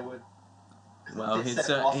Mourinho would. Well,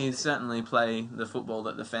 he'd certainly play the football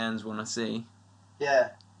that the fans want to see. Yeah.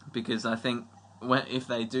 Because I think if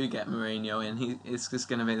they do get Mourinho in, it's just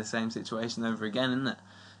going to be the same situation over again, isn't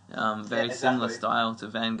it? Very similar style to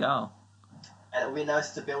Van Gaal. And it'll be no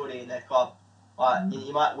stability in their club. Like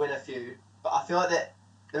you might win a few, but I feel like that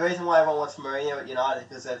the reason why everyone wants Mourinho at United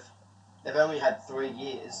because they've only had 3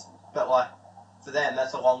 years, but like for them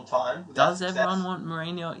that's a long time. Does everyone want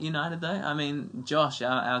Mourinho at United though? I mean, Josh,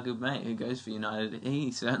 our good mate who goes for United,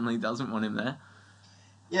 he certainly doesn't want him there.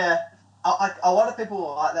 Yeah, a lot of people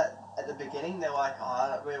were like that at the beginning. They're like, oh,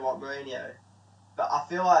 I don't really want Mourinho, but I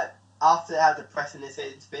feel like after how depressing this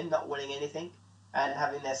season's been, not winning anything and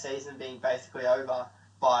having their season being basically over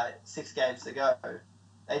by 6 games to go,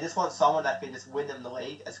 they just want someone that can just win them the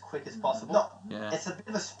league as quick as possible. It's a bit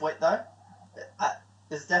of a split though.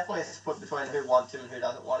 There's definitely a split between who wants him and who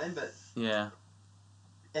doesn't want him, but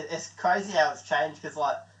it's crazy how it's changed because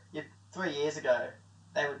like 3 years ago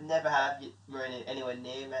they would never have Mourinho anywhere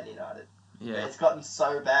near Man United. Yeah, it's gotten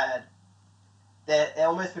so bad. They're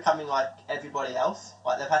almost becoming like everybody else.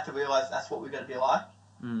 Like they've had to realise that's what we're going to be like.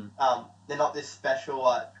 They're not this special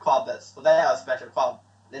like club they are a special club.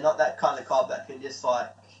 They're not that kind of club that can just like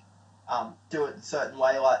do it a certain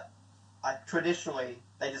way. Like traditionally,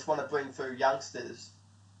 they just want to bring through youngsters,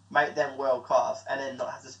 make them world class, and then not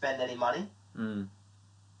have to spend any money.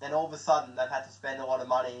 Then all of a sudden, they've had to spend a lot of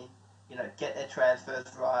money, get their transfers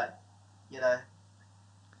right,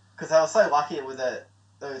 because they were so lucky with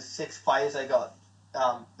those 6 players they got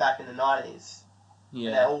back in the 90s.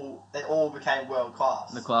 Yeah, they all became world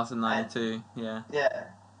class. The class of '92, yeah. Yeah.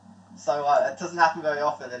 So it doesn't happen very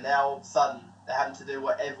often, and now all of a sudden they're having to do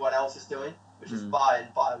what everyone else is doing, which is buy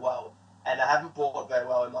well, and they haven't bought very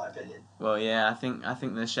well in my opinion. Well, yeah, I think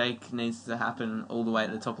the shake needs to happen all the way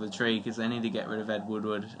at the top of the tree because they need to get rid of Ed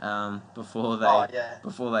Woodward before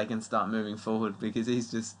they can start moving forward because he's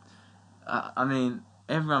just. I mean,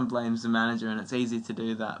 everyone blames the manager, and it's easy to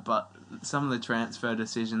do that, but some of the transfer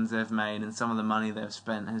decisions they've made and some of the money they've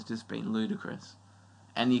spent has just been ludicrous.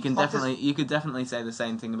 And you could definitely say the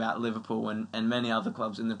same thing about Liverpool and many other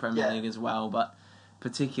clubs in the Premier League as well, but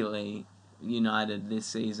particularly United this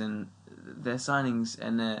season, their signings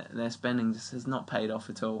and their spending just has not paid off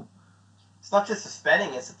at all. It's not just the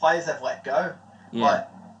spending; it's the players they've let go. Yeah,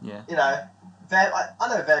 I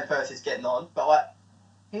know Van Persie's getting on, but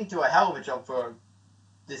he'd do a hell of a job for him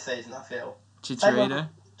this season. I feel.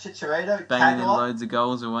 Chicharito, banging in loads of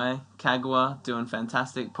goals away. Kagawa doing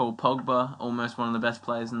fantastic. Paul Pogba, almost one of the best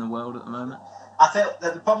players in the world at the moment. I think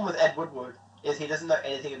that the problem with Ed Woodward is he doesn't know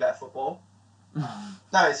anything about football.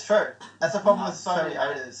 No, it's true. That's the problem with so many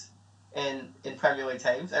owners in Premier League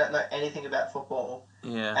teams. They don't know anything about football.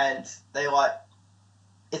 Yeah. And they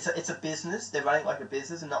it's a business. They're running it like a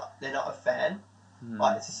business, and they're not a fan.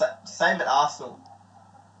 Like it's the same at Arsenal.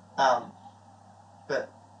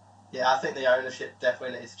 But. Yeah, I think the ownership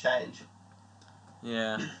definitely needs to change.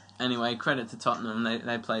 Yeah. Anyway, credit to Tottenham.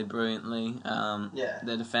 They played brilliantly.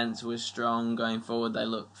 Their defence was strong going forward. They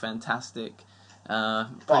looked fantastic.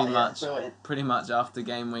 Pretty much after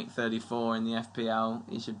game week 34 in the FPL,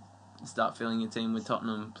 you should start filling your team with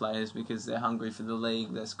Tottenham players because they're hungry for the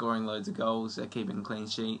league. They're scoring loads of goals. They're keeping clean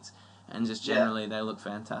sheets, and just generally they look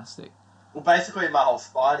fantastic. Well, basically my whole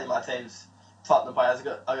spine in my team's Tottenham players.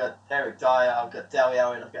 I got Eric Dyer, I've got Dele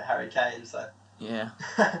Alli, I've got Harry Kane. So yeah.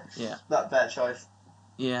 Not a bad choice.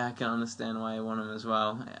 Yeah, I can understand why you want him as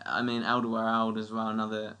well. I mean, Alderweireld as well,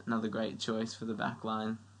 another great choice for the back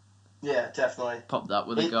line. Yeah, definitely. Popped up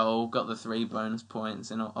with a goal, got the 3 bonus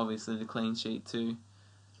points, and obviously the clean sheet too.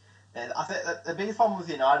 And I think the biggest problem with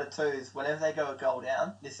United too is whenever they go a goal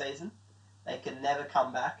down this season, they can never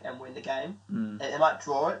come back and win the game. They might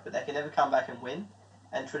draw it, but they can never come back and win.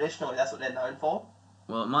 And traditionally, that's what they're known for.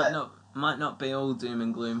 Well, it might not be all doom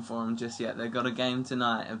and gloom for them just yet. They've got a game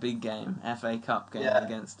tonight, a big game, FA Cup game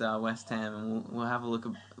against West Ham, and we'll have a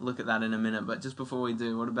look at that in a minute. But just before we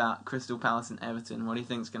do, what about Crystal Palace and Everton? What do you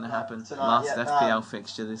think's going to happen? Tonight, Last FPL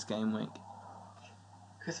fixture this game week.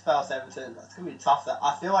 Crystal Palace Everton, that's going to be tough.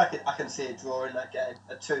 I feel like I can see a draw in that game,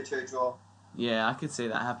 a 2-2 draw. Yeah, I could see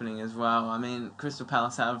that happening as well. I mean, Crystal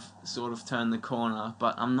Palace have sort of turned the corner,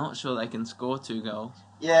 but I'm not sure they can score 2 goals.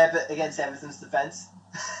 Yeah, but against Everton's defence.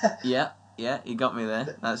 Yeah, you got me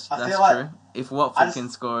there. That's true. Like if Watford can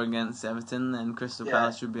score against Everton, then Crystal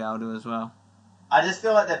Palace should be able to as well. I just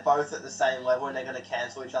feel like they're both at the same level and they're going to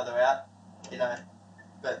cancel each other out,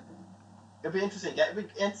 But it'll be interesting. It'll be an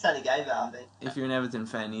entertaining game, though, I think. If you're an Everton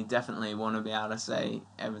fan, you definitely want to be able to say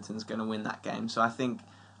Everton's going to win that game. So I think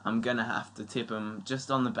I'm going to have to tip them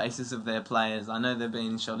just on the basis of their players. I know they're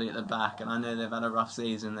being shoddy at the back, and I know they've had a rough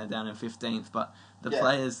season. They're down in 15th, but the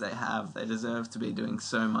players they have, they deserve to be doing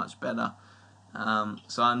so much better.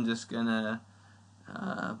 So I'm just going to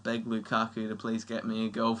beg Lukaku to please get me a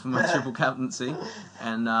goal for my triple captaincy,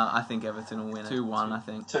 and I think Everton will win 2-1, I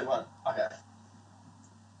think. 2-1, okay.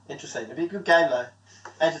 Interesting. It'll be a good game, though.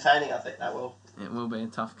 Entertaining, I think that will. It will be a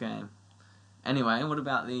tough game. Anyway, what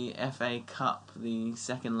about the FA Cup, the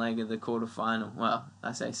second leg of the quarter-final? Well,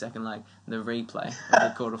 I say second leg, the replay of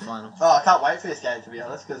the quarter-final. Oh, I can't wait for this game, to be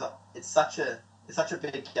honest, because it's such a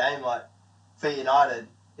big game. Like, for United,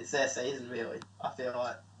 it's their season, really. I feel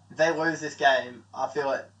like if they lose this game, I feel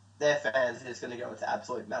like their fans are just going to go into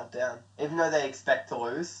absolute meltdown. Even though they expect to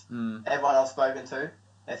lose, everyone I've spoken to,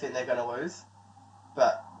 they think they're going to lose.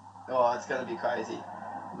 But, it's going to be crazy.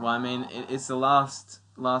 Well, I mean, it's the last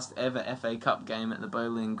ever FA Cup game at the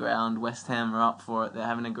Bowling Ground. West Ham are up for it. They're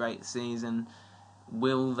having a great season.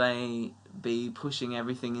 Will they be pushing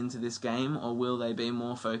everything into this game, or will they be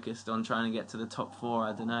more focused on trying to get to the top 4?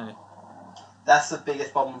 I don't know. That's the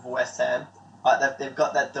biggest problem for West Ham. Like they've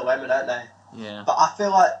got that dilemma, don't they? Yeah. But I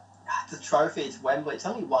feel like the trophy, it's Wembley. It's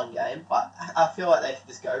only one game, but I feel like they should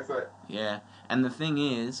just go for it. Yeah. And the thing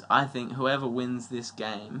is, I think whoever wins this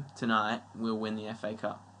game tonight will win the FA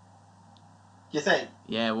Cup. You think?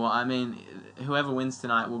 Yeah, well, I mean, whoever wins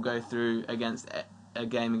tonight will go through against a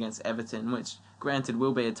game against Everton, which, granted,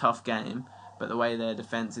 will be a tough game, but the way their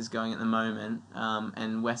defence is going at the moment,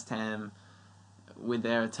 and West Ham, with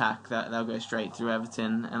their attack, they'll go straight through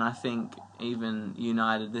Everton, and I think even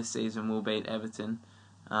United this season will beat Everton.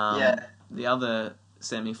 The other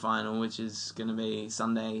semi-final, which is going to be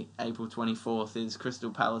Sunday, April 24th, is Crystal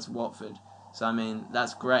Palace-Watford. So, I mean,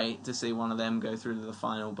 that's great to see one of them go through to the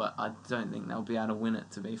final, but I don't think they'll be able to win it,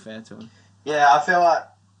 to be fair to them. Yeah, I feel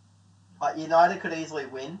like United could easily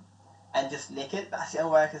win and just nick it. That's the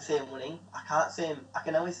only way I can see them winning. I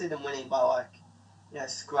can only see them winning by,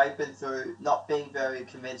 scraping through, not being very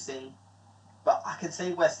convincing. But I can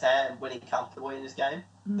see West Ham winning comfortably in this game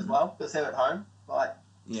as well, because they're at home.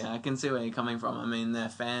 Yeah, I can see where you're coming from. I mean, their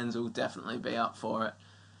fans will definitely be up for it.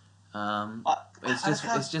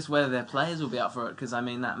 It's just whether their players will be up for it, because I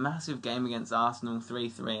mean that massive game against Arsenal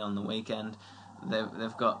 3-3 on the weekend,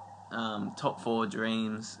 they've got top 4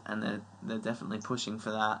 dreams, and they're definitely pushing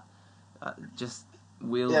for that.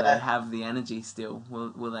 Will they have the energy still?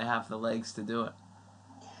 Will they have the legs to do it?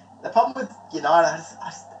 The problem with United,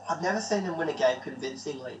 I've never seen them win a game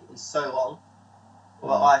convincingly in so long.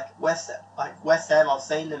 Well, West Ham, I've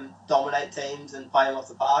seen them dominate teams and play them off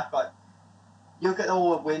the park. You look at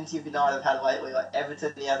all the wins United have had lately. Like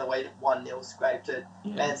Everton the other week, 1-0 scraped it.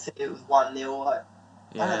 Man City, it was 1-0. I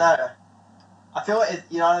don't know. I feel like if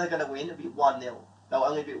United are going to win, it'll be 1-0. They'll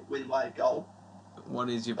only win by a goal. What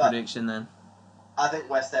is your prediction then? I think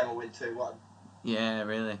West Ham will win 2-1. Yeah,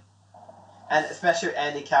 really. And especially if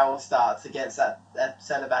Andy Carroll starts against that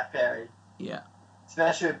centre back pairing. Yeah.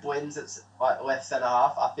 Especially if Blynn's at left centre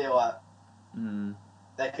half, I feel like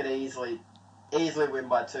they could easily win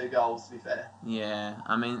by 2 goals, to be fair. Yeah,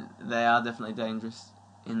 I mean, they are definitely dangerous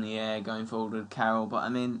in the air going forward with Carroll, but I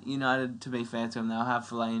mean, United, to be fair to them, they'll have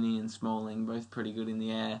Fellaini and Smalling, both pretty good in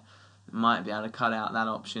the air. Might be able to cut out that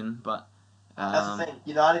option, but... that's the thing.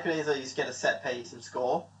 United could easily just get a set piece and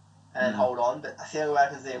score and hold on, but that's the only way I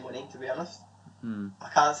can see them winning, to be honest. I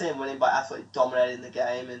can't see them winning by absolutely dominating the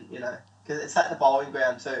game, and because it's at the Bowling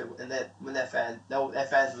Ground too, and their fans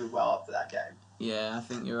will be well up for that game. Yeah, I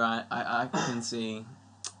think you're right. I can see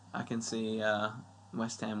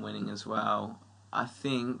West Ham winning as well. I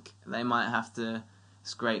think they might have to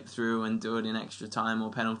scrape through and do it in extra time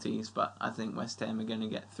or penalties, but I think West Ham are going to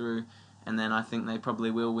get through, and then I think they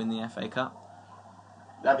probably will win the FA Cup.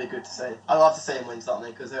 That'd be good to see. I'd love to see them win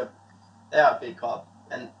something, because they are a big club.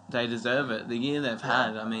 And they deserve it. The year they've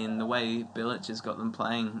had, I mean, the way Bilic has got them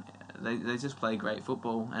playing, they just play great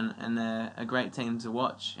football, and they're a great team to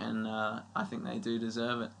watch, and I think they do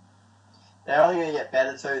deserve it. They're only going to get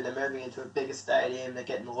better too. They're moving into a bigger stadium. They're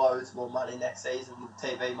getting loads more money next season with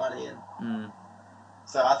TV money, and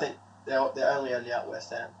so I think they're only on the up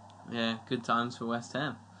West Ham. Yeah, good times for West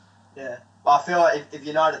Ham. Yeah, but I feel like if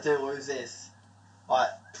United do lose this, I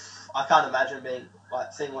can't imagine being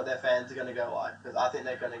like seeing what their fans are going to go like, because I think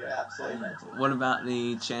they're going to go absolutely mental. What about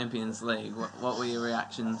the Champions League? What were your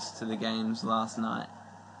reactions to the games last night?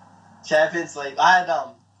 Champions League, I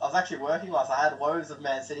was actually working last night. I had loads of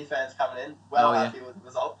Man City fans coming in. Happy with the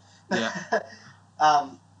result. Yeah.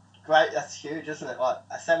 Great, that's huge, isn't it? Like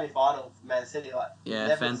a semi-final for Man City, like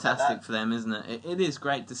fantastic for them, isn't it? It is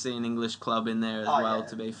great to see an English club in there as well. Yeah.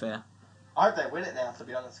 To be fair, I hope they win it now. To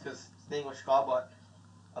be honest, because it's an English club, like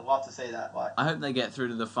I'd love to see that. Like I hope they get through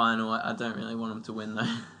to the final. I don't really want them to win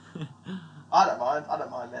though. I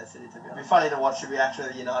don't mind Man City to be honest. It'd be funny to watch the reaction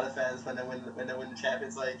of the United fans when they win the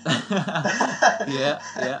Champions League. So.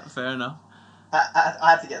 yeah, fair enough.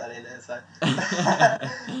 I had to get that in there. So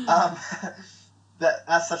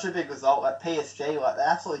that's such a big result. Like PSG, like they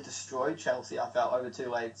absolutely destroyed Chelsea. I felt over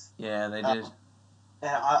 2 legs. Yeah, they did.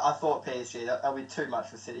 And I thought PSG that'll be too much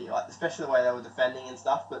for City, like especially the way they were defending and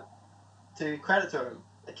stuff. But to credit to them,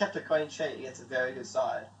 they kept a clean sheet against a very good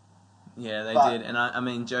side. Yeah, they did, and I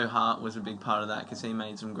mean Joe Hart was a big part of that because he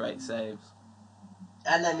made some great saves.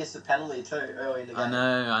 And they missed a penalty too early in the game.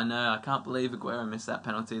 I know. I can't believe Aguero missed that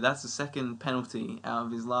penalty. That's the second penalty out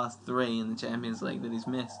of his last 3 in the Champions League that he's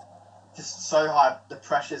missed. Just so high, the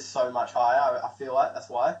pressure's so much higher. I feel like that's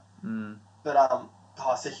why. But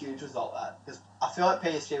it's a huge result because I feel like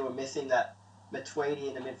PSG were missing that Matuidi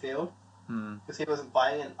in the midfield because he wasn't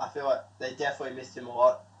playing, and I feel like they definitely missed him a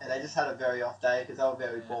lot, and they just had a very off day because they were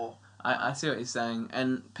very poor. I see what you're saying,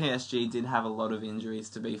 and PSG did have a lot of injuries,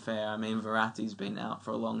 to be fair. I mean, Verratti's been out for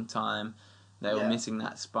a long time. They were missing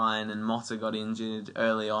that spine, and Motta got injured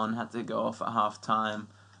early on, had to go off at half-time.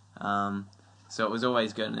 So it was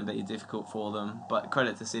always going to be difficult for them. But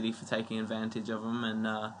credit to City for taking advantage of them, and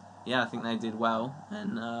I think they did well,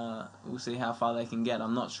 and we'll see how far they can get.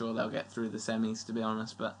 I'm not sure they'll get through the semis, to be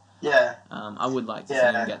honest, but I would like to see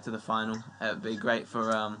them get to the final. It would be great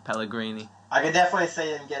for Pellegrini. I could definitely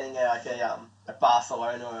see them getting a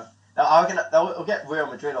Barcelona. I reckon they'll get Real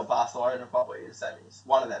Madrid or Barcelona probably in the semis.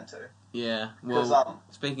 One of them two. Yeah, well,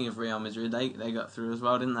 speaking of Real Madrid, they got through as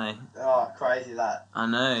well, didn't they? Oh, crazy that. I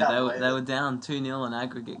know, they were down 2-0 on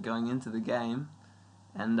aggregate going into the game,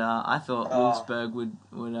 and I thought Wolfsburg would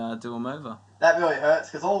do them over. That really hurts,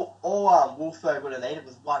 because all Wolfsburg would have needed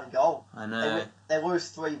was 1 goal. I know. They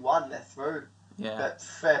lose 3-1, they're through. Yeah. But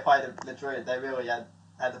fair play to Madrid, they really had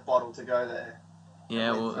the bottle to go there.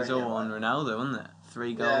 Yeah, well, it was all on Ronaldo, wasn't it?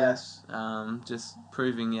 3 goals, just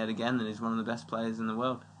proving yet again that he's one of the best players in the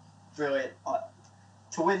world. Brilliant.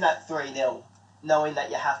 To win that 3-0, knowing that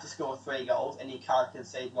you have to score 3 goals and you can't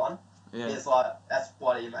concede 1, is that's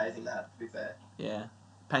bloody amazing, that, to be fair. Yeah.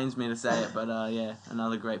 Pains me to say it, but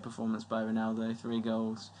another great performance by Ronaldo, 3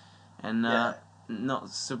 goals. And not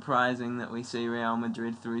surprising that we see Real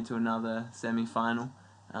Madrid through to another semi-final.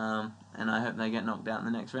 And I hope they get knocked out in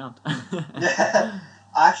the next round. I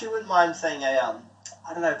actually wouldn't mind seeing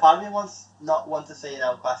I don't know, part of me wants to see an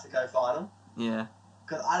El Clasico final. Yeah.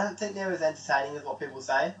 Because I don't think they're as entertaining as what people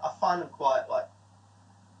say. I find them quite,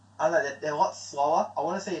 I don't know, they're a lot slower. I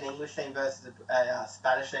want to see an English team versus a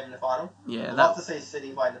Spanish team in the final. Yeah. I'd love to see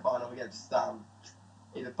City play in the final against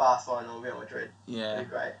either Barcelona or Real Madrid. Yeah. It'd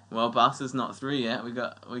be great. Well, Barca's not through yet. We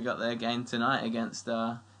got their game tonight against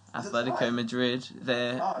Atletico Madrid.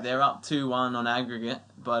 They're up 2-1 on aggregate,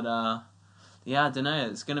 but I don't know.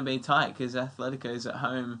 It's going to be tight because Atletico's at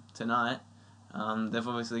home tonight. They've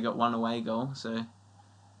obviously got 1 away goal, so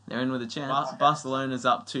they're in with a chance. Barcelona's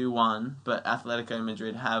up 2-1, but Atletico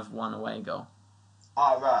Madrid have 1 away goal.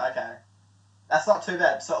 Oh, right, okay. That's not too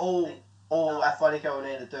bad. So all Atletico will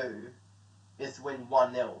need to do is to win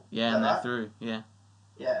 1-0. Yeah, and they're through, yeah.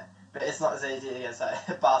 Yeah, but it's not as easy against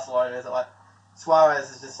Barcelona, is it? Suarez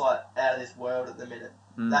is just out of this world at the minute.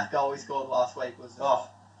 That goal he scored last week was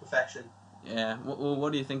perfection. Yeah. Well,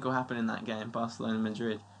 what do you think will happen in that game?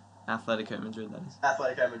 Barcelona-Madrid. Atletico Madrid, that is.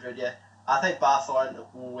 Atletico Madrid, yeah. I think Barcelona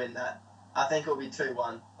will win that. I think it'll be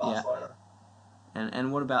 2-1 Barcelona. Yeah.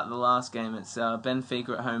 And what about the last game? It's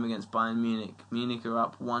Benfica at home against Bayern Munich. Munich are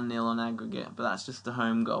up 1-0 on aggregate, but that's just a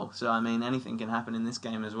home goal. So, I mean, anything can happen in this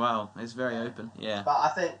game as well. It's very open, yeah. But I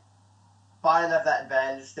think Bayern have that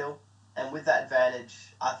advantage still. And with that advantage,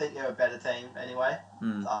 I think they're a better team anyway.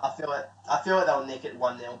 I feel like they'll nick it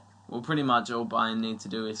 1-0. Well, pretty much all Bayern need to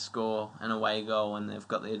do is score an away goal, and they've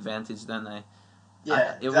got the advantage, don't they?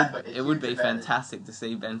 Yeah, exactly. It would be fantastic to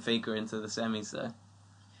see Benfica into the semis, though.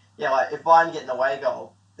 Yeah, if Bayern get an away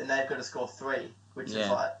goal, then they've got to score 3, which is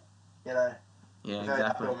a very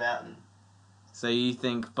uphill mountain. So you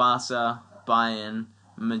think Barca, Bayern,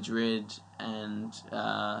 Madrid, and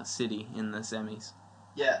City in the semis?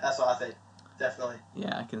 Yeah, that's what I think. Definitely.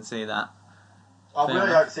 Yeah, I can see that. I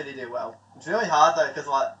really hope City do well. It's really hard though, because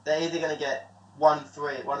they're either going to get one of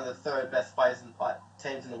the third best players in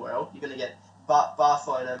teams in the world. You're going to get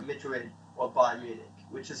Barcelona, Madrid, or Bayern Munich,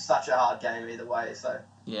 which is such a hard game either way. So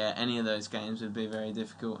yeah, any of those games would be very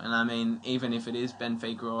difficult. And I mean, even if it is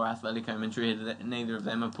Benfica or Atletico Madrid, neither of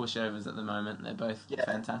them are pushovers at the moment. They're both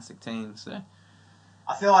fantastic teams. So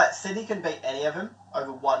I feel like City can beat any of them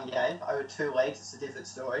over one game. Over 2 legs, it's a different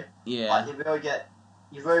story. Yeah. Like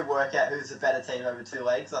you really work out who's the better team over 2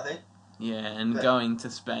 legs, I think. Yeah, and going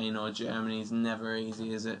to Spain or Germany is never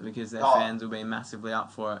easy, is it? Because their fans will be massively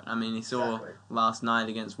up for it. I mean, you saw last night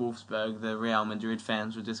against Wolfsburg, the Real Madrid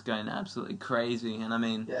fans were just going absolutely crazy. And I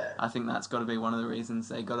mean, I think that's got to be one of the reasons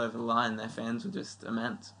they got over the line. Their fans were just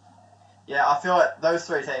immense. Yeah, I feel like those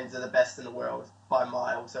 3 teams are the best in the world by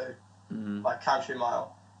mile, so by country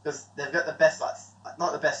mile. Because they've got the best,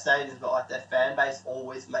 not the best stadiums, but like their fan base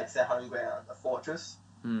always makes their home ground a fortress.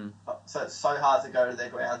 So it's so hard to go to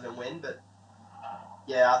their grounds and win, but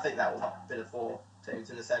yeah, I think that will be the 4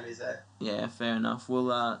 teams in the semis there. Yeah, fair enough.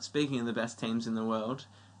 Well, speaking of the best teams in the world,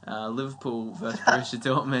 Liverpool versus Borussia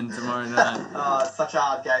Dortmund tomorrow night. It's such a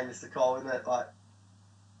hard game to call, isn't it? Like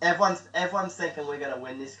everyone's thinking we're going to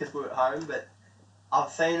win this because we're at home, but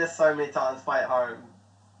I've seen this so many times play at home,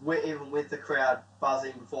 even with the crowd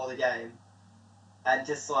buzzing before the game, and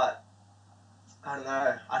just like I don't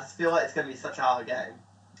know, I just feel like it's going to be such a hard game.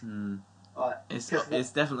 It's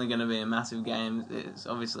definitely going to be a massive game. It's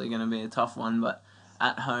obviously going to be a tough one, but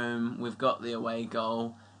at home we've got the away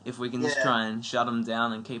goal. If we can just try and shut them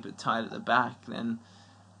down and keep it tight at the back, then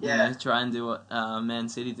you know, try and do what Man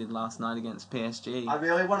City did last night against PSG. I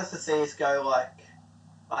really want us to see us go like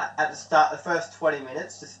at the start, the first 20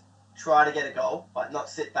 minutes, just try to get a goal, like not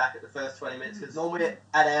sit back at the first 20 minutes. Because normally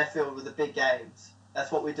at Anfield with the big games,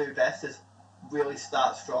 that's what we do best, is really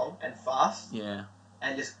start strong and fast. Yeah.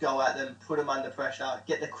 And just go at them, put them under pressure,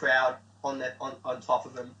 get the crowd on top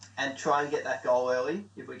of them, and try and get that goal early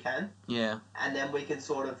if we can. Yeah. And then we can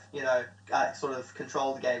sort of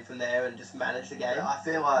control the game from there and just manage the game. I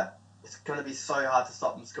feel like it's going to be so hard to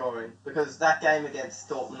stop them scoring, because that game against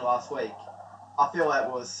Dortmund last week, I feel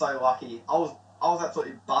like was so lucky. I was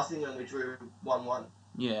absolutely buzzing when we drew 1-1.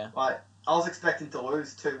 Yeah. Like, I was expecting to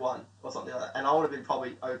lose 2-1 or something like that, and I would have been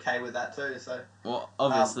probably okay with that too. So, well,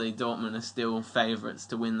 obviously Dortmund are still favourites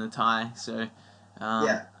to win the tie, so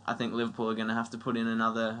I think Liverpool are going to have to put in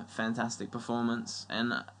another fantastic performance,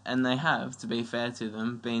 and they have, to be fair to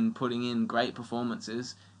them, been putting in great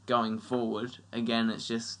performances going forward. Again, it's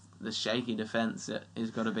just the shaky defence that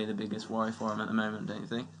has got to be the biggest worry for them at the moment, don't you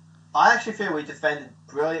think? I actually feel we defended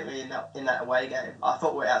brilliantly in that away game. I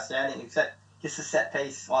thought we were outstanding, except just a set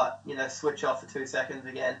piece, like, switch off for 2 seconds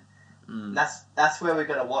again. That's where we've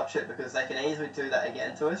got to watch it, because they can easily do that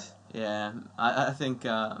again to us. Yeah, I think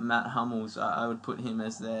Matt Hummels, I would put him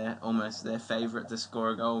as almost their favourite to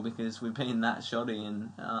score a goal, because we've been that shoddy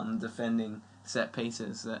in defending set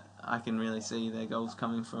pieces that I can really see their goals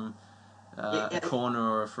coming from a corner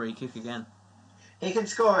or a free kick again. He can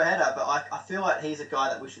score a header, but I feel like he's a guy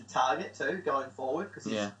that we should target too going forward, because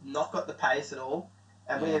he's not got the pace at all.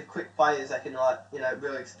 And we have quick players that can,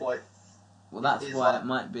 really exploit. Well, that's why it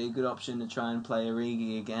might be a good option to try and play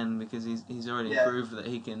Origi again, because he's already proved that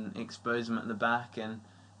he can expose them at the back, and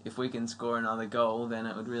if we can score another goal, then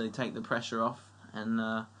it would really take the pressure off.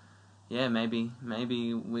 And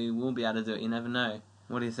maybe we will be able to do it. You never know.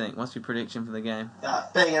 What do you think? What's your prediction for the game?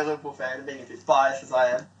 Being a Liverpool fan and being a bit biased as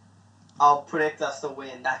I am, I'll predict us to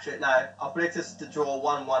win. Actually, no, I'll predict us to draw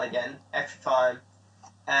 1-1 again, extra time,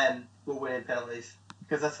 and we'll win in penalties.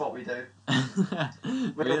 Because that's what we do.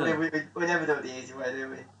 Really? we never do it the easy way, do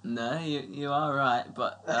we? No, you are right,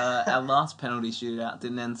 but our last penalty shootout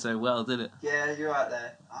didn't end so well, did it? Yeah, you're right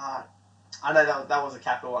there. I know that was a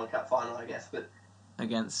Capital One Cup final, I guess, but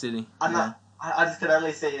against City. I just can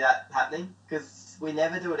only see that happening, because we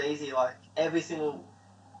never do it easy. Like, every single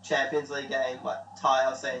Champions League game, like tie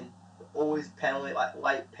I've seen, always penalty, like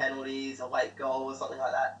late penalties, a late goal or something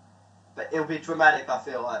like that. But it'll be dramatic, I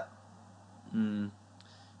feel like.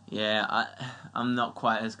 Yeah, I'm not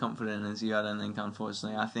quite as confident as you, I don't think,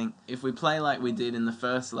 unfortunately. I think if we play like we did in the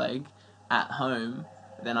first leg at home,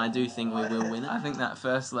 then I do think we will win. I think that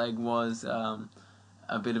first leg was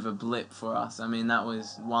a bit of a blip for us. I mean, that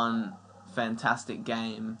was one fantastic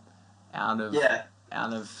game out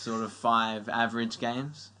of sort of 5 average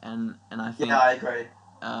games, and I think I agree.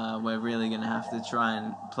 We're really going to have to try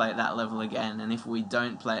and play at that level again. And if we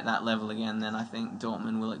don't play at that level again, then I think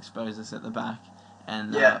Dortmund will expose us at the back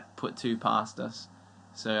and put 2 past us.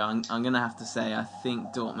 So I'm going to have to say I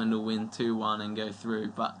think Dortmund will win 2-1 and go through,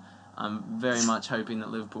 but I'm very much hoping that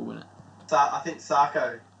Liverpool win it. So I think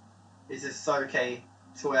Sarko is just so key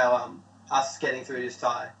to our us getting through this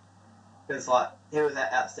tie, because like he was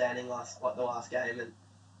outstanding the last game, and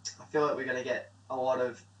I feel like we're going to get we're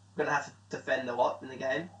going to have to defend a lot in the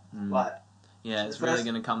game. Like, yeah, it's really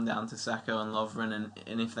going to come down to Sacco and Lovren,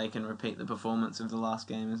 and if they can repeat the performance of the last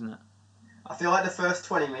game, isn't it? I feel like the first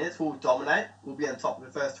 20 minutes we'll dominate. We'll be on top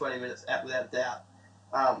of the first 20 minutes without a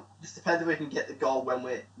doubt. Just depends if we can get the goal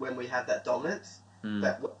when we have that dominance.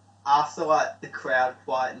 But after like the crowd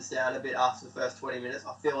quietens down a bit after the first 20 minutes,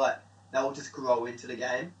 I feel like that will just grow into the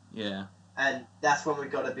game. Yeah. And that's when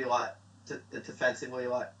we've got to be like defensively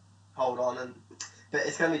like hold on but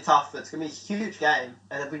it's going to be tough. It's going to be a huge game,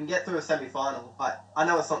 and if we can get through a semi-final, like I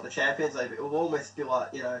know it's not the Champions League, but it will almost be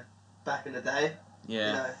like back in the day.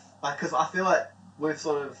 Yeah. Because I feel like we've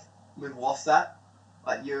lost that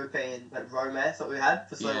like European romance that we had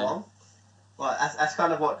for so long. Like that's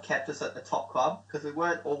kind of what kept us at the top club, because we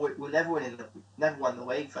never won the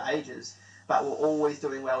league for ages, but we're always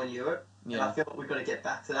doing well in Europe. Yeah. And I feel like we've got to get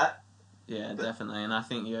back to that. Yeah, definitely, and I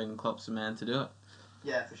think Jurgen Klopp's the man to do it.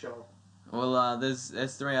 Yeah, for sure. Well, there's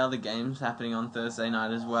 3 other games happening on Thursday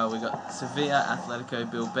night as well. We got Sevilla, Atletico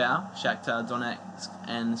Bilbao, Shakhtar Donetsk,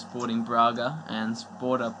 and Sporting Braga, and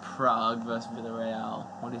Sparta Prague versus Villarreal.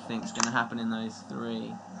 What do you think is going to happen in those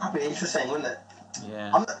 3? That'd be interesting, wouldn't it?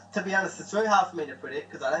 Yeah. To be honest, it's very hard for me to predict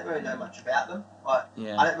because I don't really know much about them. I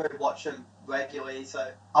don't really watch them regularly, so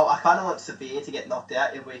I kind of want Sevilla to get knocked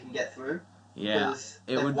out if we can get through. Yeah,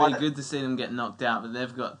 it would be good to see them get knocked out, but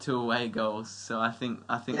they've got 2 away goals, so I think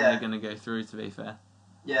they're going to go through, to be fair.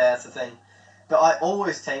 Yeah, that's the thing. But all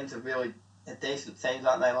those teams are really decent teams,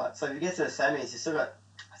 aren't they? Like, so if you get to the semis, you still got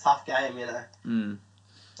a tough game,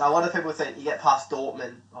 So a lot of people think you get past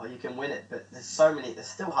Dortmund, you can win it, but there's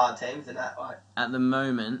still hard teams in that. Like, at the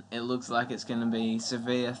moment, it looks like it's going to be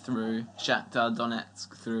Sevilla through, Shakhtar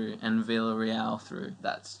Donetsk through, and Villarreal through.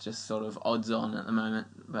 That's just sort of odds on at the moment,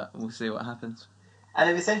 but we'll see what happens. And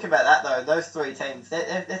if you think about that, though, those 3 teams,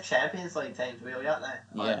 they're Champions League teams, really, aren't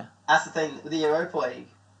they? Yeah. That's the thing, with the Europa League,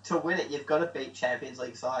 to win it, you've got to beat Champions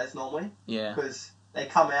League sides normally. Yeah. Because they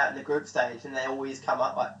come out in the group stage and they always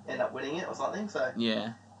end up winning it or something, so...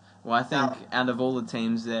 Yeah. Well, I think out of all the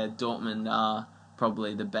teams there, Dortmund are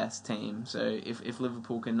probably the best team. So if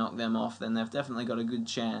Liverpool can knock them off, then they've definitely got a good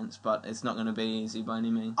chance, but it's not going to be easy by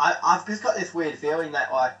any means. I've just got this weird feeling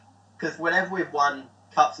that, because whenever we've won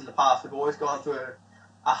cups in the past, we've always gone through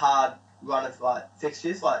a hard run of,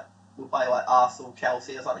 fixtures. We'll play, Arsenal,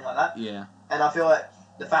 Chelsea or something like that. Yeah. And I feel like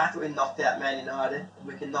the fact that we knocked out Man United,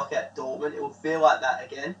 we can knock out Dortmund, it will feel like that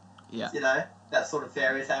again. Yeah. That sort of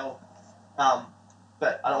fairy tale.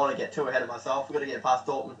 But I don't want to get too ahead of myself. We've got to get past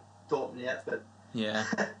Dortmund yet. But yeah.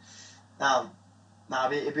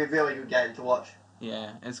 It'd be a really good game to watch.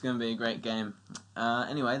 Yeah, it's going to be a great game.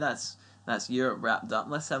 Anyway, that's Europe wrapped up.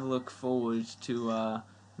 Let's have a look forward to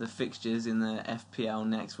the fixtures in the FPL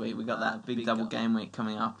next week. We got that big double game week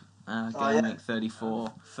coming up. Week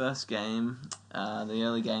 34. First game, the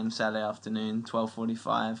early game Saturday afternoon,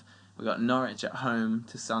 12:45. We got Norwich at home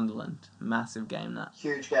to Sunderland. Massive game, that.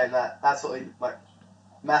 Huge game, that. Absolutely,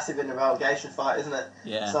 massive in the relegation fight, isn't it?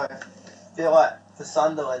 Yeah. So, I feel like for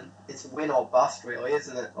Sunderland, it's win or bust, really,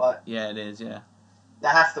 isn't it? Yeah, it is, yeah. They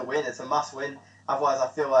have to win. It's a must-win. Otherwise, I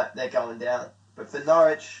feel like they're going down. But for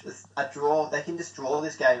Norwich, a draw, they can just draw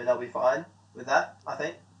this game and they'll be fine with that, I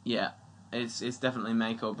think. Yeah. It's definitely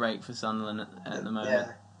make or break for Sunderland at the moment.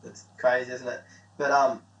 Yeah, it's crazy, isn't it? But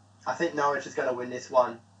I think Norwich is going to win this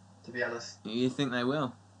one, to be honest. You think they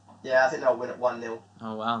will? Yeah, I think they'll win it 1-0.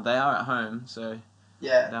 Oh, wow. They are at home, so...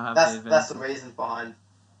 Yeah, that's the reason behind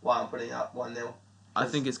why I'm putting up 1-0. I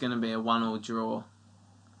think it's going to be a 1-1 draw.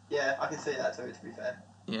 Yeah, I can see that too, to be fair.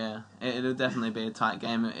 Yeah, it'll definitely be a tight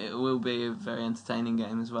game. It will be a very entertaining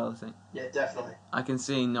game as well, I think. Yeah, definitely. I can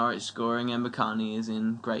see Norwich scoring, and Mbakani is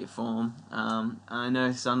in great form. I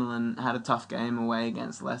know Sunderland had a tough game away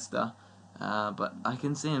against Leicester, but I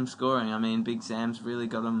can see him scoring. I mean, Big Sam's really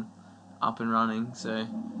got him up and running, so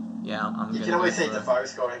yeah, I'm You can always see Defoe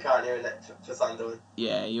scoring, can't you, for Sunderland?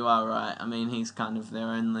 Yeah, you are right. I mean, he's kind of their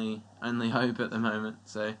only hope at the moment,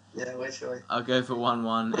 so... Yeah, literally. I'll go for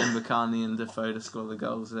 1-1, Mbakani and Defoe to score the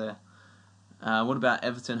goals there. What about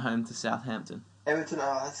Everton home to Southampton? Everton,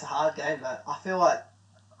 that's a hard game, mate. I feel like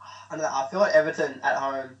Everton at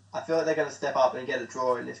home, I feel like they're going to step up and get a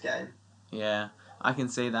draw in this game. Yeah, I can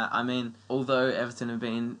see that. I mean, although Everton have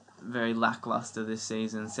been very lacklustre this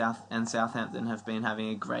season, Southampton have been having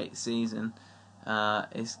a great season,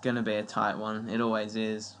 it's going to be a tight one. It always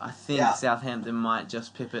is. I think Southampton might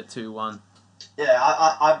just pip it 2-1. Yeah,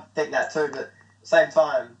 I think that too, but at the same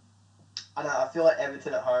time, I don't know, I feel like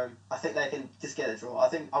Everton at home, I think they can just get a draw. I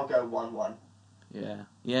think I'll go 1-1.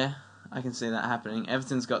 Yeah, I can see that happening.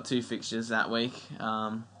 Everton's got 2 fixtures that week.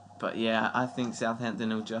 But yeah, I think Southampton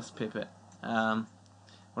will just pip it.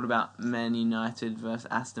 What about Man United versus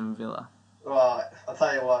Aston Villa? Right, I'll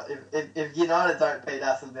tell you what. If United don't beat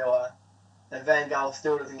Aston Villa, and Van Gaal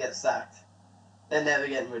still doesn't get sacked, they're never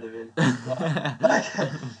getting rid of him.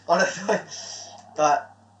 Honestly,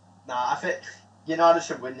 but I think United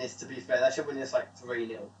should win this. To be fair, they should win this like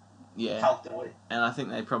 3-0. Yeah, comfortably. And I think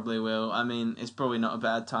they probably will. I mean, it's probably not a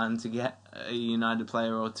bad time to get a United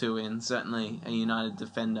player or two in. Certainly, a United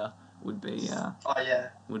defender would be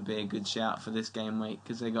would be a good shout for this game week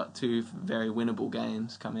because they got 2 very winnable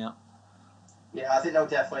games coming up. Yeah, I think they'll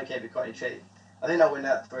definitely keep it quite cheap. I think they'll win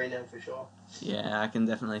that 3-0 for sure. Yeah, I can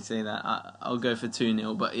definitely see that. I'll go for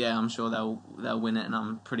 2-0, but yeah, I'm sure they'll win it, and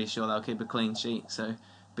I'm pretty sure they'll keep a clean sheet. So,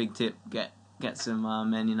 big tip: get some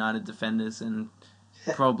Man United defenders, and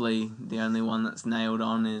probably the only one that's nailed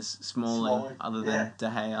on is Smalling other than De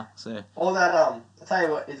Gea. So all that I'll tell you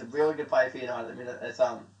what is a really good player for United. I mean, it's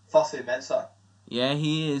Fosu Mensah. Yeah,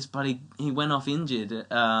 he is, but he went off injured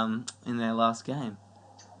in their last game.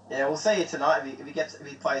 Yeah, we'll see tonight if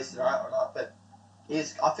he plays tonight or not. But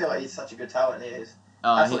I feel like he's such a good talent. He is.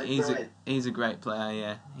 Oh, he's a great player.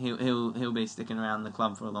 Yeah, he'll be sticking around the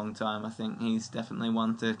club for a long time. I think he's definitely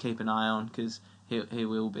one to keep an eye on because he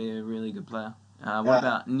will be a really good player. What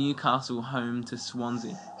about Newcastle home to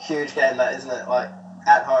Swansea? Huge game, that, isn't it? Like,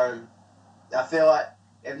 at home. I feel like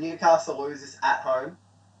if Newcastle loses at home,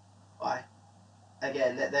 like,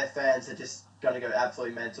 again, their fans are just going to go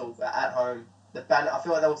absolutely mental. But at home, I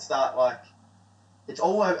feel like they'll start, like, it's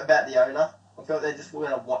all about the owner. I feel like they just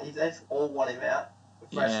all want him out.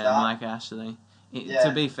 Fresh start. Mike Ashley.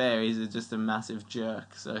 To be fair, he's just a massive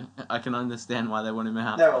jerk, so I can understand why they want him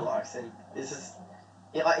out. No one likes him. It's just...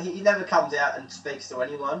 he never comes out and speaks to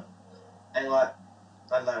anyone, and I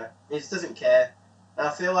don't know, he just doesn't care. And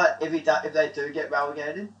I feel like if they do get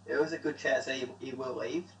relegated, there is a good chance that he will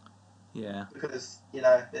leave. Yeah. Because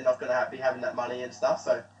they're not going to be having that money and stuff.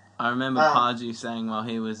 So I remember Pardew saying while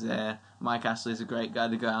he was there, Mike Ashley's a great guy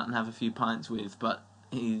to go out and have a few pints with, but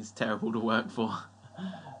he's terrible to work for.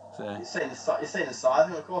 So you've seen the size,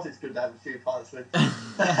 and of course it's good to have a few pints with.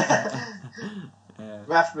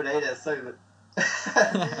 Rafa Benitez too, but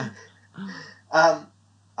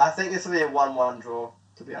I think this will be a 1-1 draw,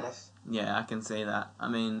 to be honest. Yeah, I can see that. I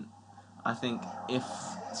mean, I think if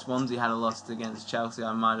Swansea had a loss against Chelsea,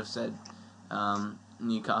 I might have said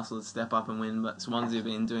Newcastle would step up and win, but Swansea have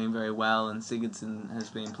been doing very well, and Sigurdsson has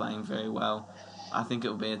been playing very well. I think it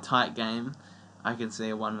will be a tight game. I can see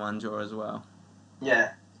a 1-1 draw as well.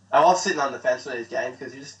 Yeah. I love sitting on the fence for these games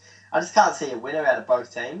because I just can't see a winner out of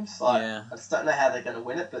both teams. I just don't know how they're going to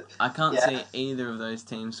win it. But I can't see either of those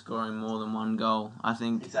teams scoring more than one goal. I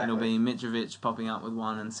think it'll be Mitrovic popping up with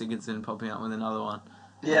one and Sigurdsson popping up with another one.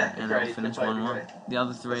 Yeah, and it'll finish 1-1. The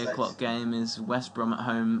other 3 o'clock game is West Brom at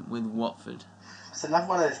home with Watford. It's another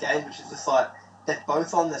one of those games which is just like they're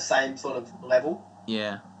both on the same sort of level.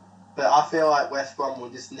 Yeah. But I feel like West Brom will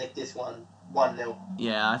just nick this one 1-0.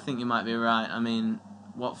 Yeah, I think you might be right. I mean,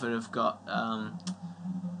 Watford have got the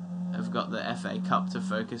FA Cup to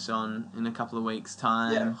focus on in a couple of weeks'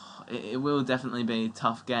 time. Yeah. It will definitely be a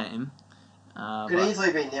tough game. Could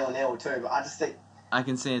easily be 0-0 too, but I just think I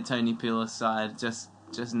can see a Tony Pulis side just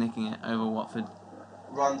nicking it over Watford.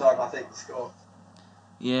 Rondon, I think, the score.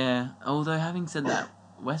 Yeah, although having said that,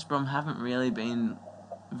 West Brom haven't really been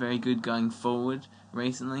very good going forward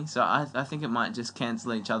recently, so I think it might just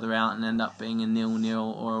cancel each other out and end up being a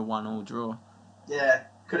 0-0 or a 1-1 draw. Yeah,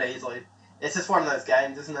 could easily. It's just one of those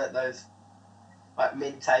games, isn't it? Those like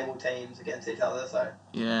mid-table teams against each other. So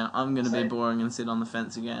yeah, I'm gonna be boring and sit on the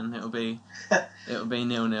fence again. It'll be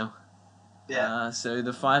 0-0. Yeah. So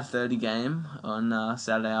the 5:30 game on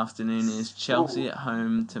Saturday afternoon is Chelsea at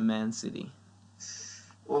home to Man City.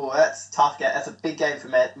 Oh, that's a tough game. That's a big game for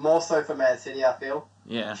more so for Man City, I feel.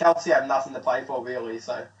 Yeah. Chelsea have nothing to play for really,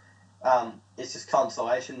 so it's just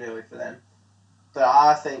consolation really for them. But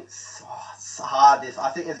I think it's hard. I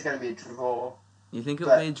think it's going to be a draw. You think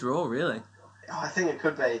it'll be a draw, really? I think it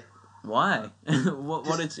could be. Why?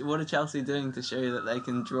 What are Chelsea doing to show you that they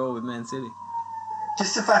can draw with Man City?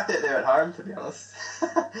 Just the fact that they're at home, to be honest.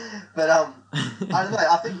 But I don't know.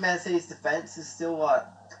 I think Man City's defence is still like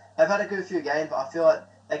they've had a good few games, but I feel like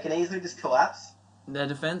they can easily just collapse. Their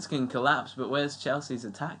defence can collapse, but where's Chelsea's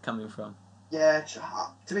attack coming from? Yeah,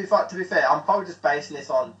 to be fair, I'm probably just basing this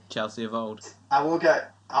on Chelsea of old. I will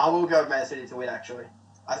go Man City to win. Actually,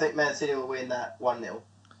 I think Man City will win that 1-0.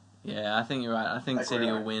 Yeah, I think you're right. I think City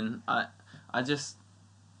will win. I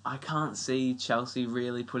can't see Chelsea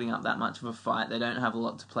really putting up that much of a fight. They don't have a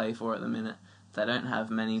lot to play for at the minute. They don't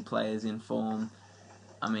have many players in form.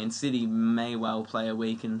 I mean, City may well play a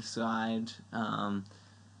weakened side.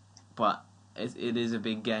 but it is a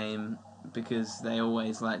big game because they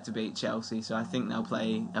always like to beat Chelsea. So I think they'll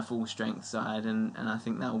play a full strength side, and I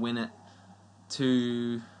think they'll win it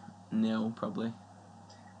 2-0 probably.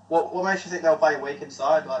 What makes you think they'll play a weakened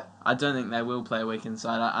side? I don't think they will play a weakened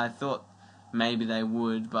side. I thought maybe they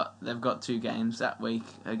would, but they've got 2 games that week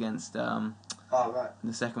against. Right.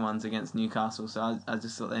 The second one's against Newcastle, so I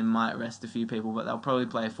just thought they might rest a few people, but they'll probably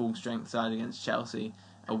play a full strength side against Chelsea,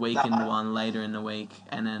 a weakened one later in the week,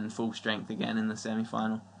 and then full strength again in the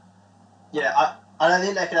semi-final. Yeah, I don't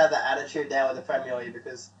think they can have that attitude now in the Premier League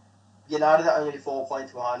because United are only 4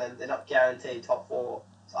 points behind and they're not guaranteed top 4.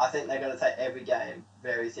 So I think they're going to take every game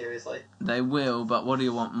very seriously. They will, but what do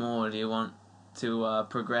you want more? Do you want to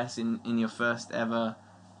progress in your first ever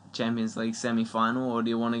Champions League semi-final, or do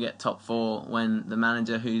you want to get top 4 when the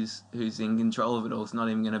manager who's in control of it all is not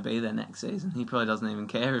even going to be there next season? He probably doesn't even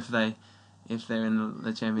care if they're in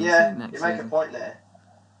the Champions League next season. Yeah, you make a point there.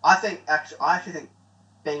 I actually think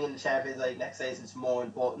being in the Champions League next season is more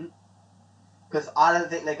important because I don't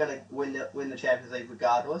think they're going to win the Champions League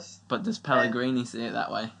regardless. But does Pellegrini see it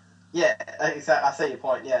that way? Yeah, exactly. I see your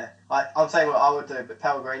point. Yeah, I'm saying what I would do, but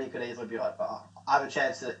Pellegrini could easily be like, I have a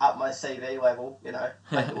chance to up my CV level, make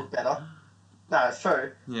it look better. No, it's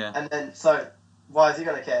true. Yeah. And then, so, why is he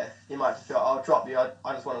going to care? He might just feel, I'll drop you,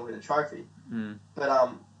 I just want to win a trophy. But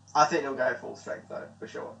I think he'll go full strength, though, for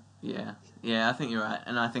sure. Yeah, I think you're right.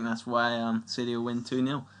 And I think that's why City will win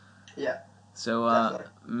 2-0. Yeah. So,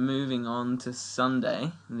 moving on to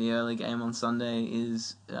Sunday, the early game on Sunday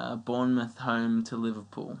is Bournemouth home to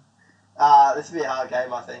Liverpool. This will be a hard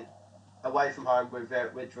game, I think. Away from home,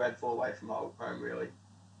 we're dreadful away from home, really.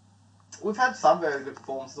 We've had some very good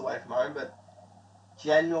performances away from home, but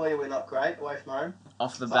generally we're not great away from home.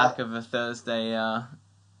 Off the back of a Thursday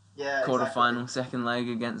quarter-final, exactly. Second leg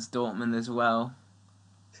against Dortmund as well.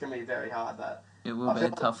 It's going to be very hard, that. It will be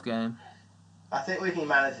a tough game. I think we can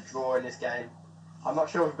manage a draw in this game. I'm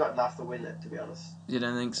not sure we've got enough to win it, to be honest. You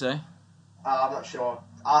don't think so? I'm not sure.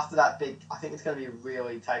 After that I think it's going to be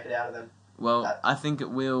really take it out of them. Well, I think it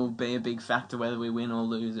will be a big factor whether we win or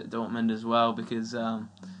lose at Dortmund as well, because, at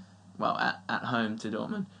home to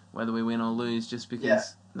Dortmund, whether we win or lose, just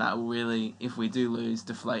because that will really, if we do lose,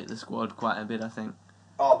 deflate the squad quite a bit, I think.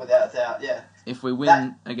 Oh, without doubt, yeah. If we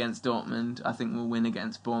win against Dortmund, I think we'll win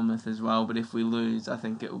against Bournemouth as well, but if we lose, I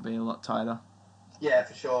think it will be a lot tighter. Yeah,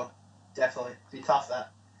 for sure. Definitely. It'll be tough,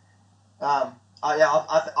 that.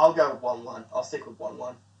 I'll go with 1-1. I'll stick with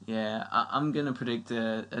 1-1. Yeah, I'm going to predict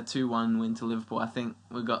a 2-1 win to Liverpool. I think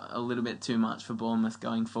we've got a little bit too much for Bournemouth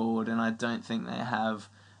going forward, and I don't think they have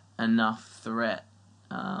enough threat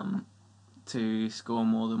to score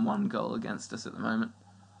more than 1 goal against us at the moment.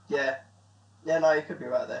 Yeah. Yeah, no, you could be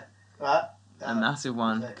right there. Right. A massive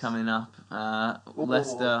one coming up.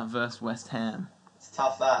 Leicester versus West Ham. It's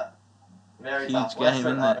tough, that. Very tough. Huge game,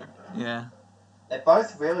 isn't it? Yeah. They're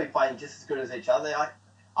both really playing just as good as each other.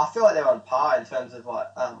 I feel like they're on par in terms of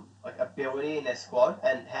ability in their squad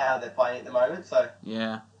and how they're playing at the moment. So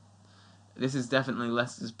yeah, this is definitely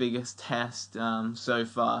Leicester's biggest test so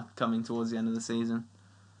far, coming towards the end of the season.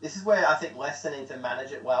 This is where I think Leicester need to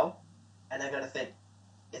manage it well, and they're going to think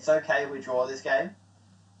it's okay if we draw this game.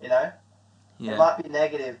 Yeah. It might be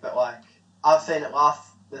negative, but I've seen it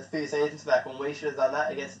the few seasons back when we should have done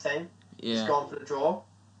that against a team. Yeah. Just gone for the draw.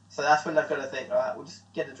 So that's when they've got to think, all right, we'll just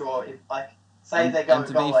get the draw. And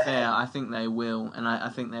to be fair, I think they will, and I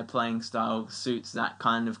think their playing style suits that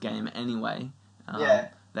kind of game anyway.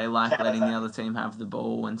 They like letting the other team have the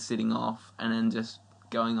ball and sitting off, and then just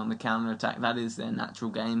going on the counter-attack. That is their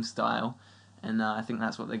natural game style, and I think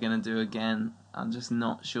that's what they're going to do again. I'm just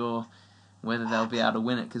not sure whether they'll be able to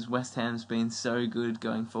win it, because West Ham's been so good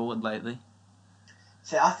going forward lately.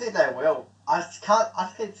 See, I think they will. I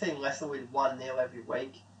keep seeing Leicester win 1-0 every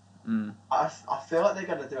week. I feel like they're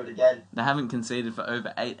going to do it again. They haven't conceded for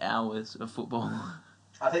over 8 hours of football.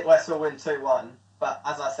 I think Leicester will win 2-1, but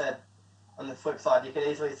as I said, on the flip side, you could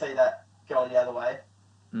easily see that going the other way.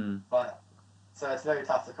 So it's very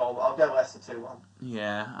tough to call, but I'll go Leicester 2-1.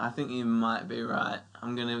 Yeah, I think you might be right.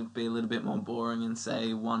 I'm going to be a little bit more boring and say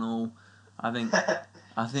 1-1. I think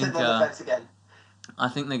again. I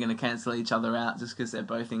think they're going to cancel each other out just because they're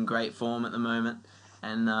both in great form at the moment,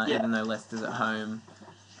 and even though Leicester's at home,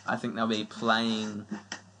 I think they'll be playing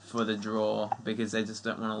for the draw because they just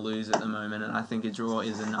don't want to lose at the moment, and I think a draw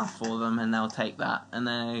is enough for them, and they'll take that, and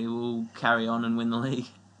they will carry on and win the league.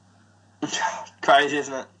 Crazy,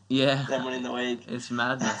 isn't it? Yeah. Them winning the league. It's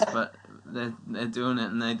madness, but they're doing it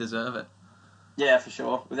and they deserve it. Yeah, for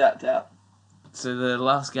sure, without doubt. So the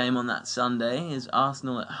last game on that Sunday is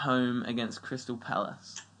Arsenal at home against Crystal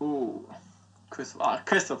Palace. Ooh,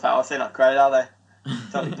 Crystal Palace, they're not great, are they?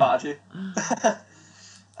 Totally party.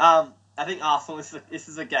 I think Arsenal, this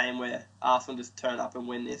is a game where Arsenal just turn up and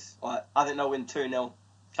win this. Like, I think they'll win 2-0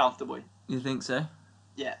 comfortably. You think so?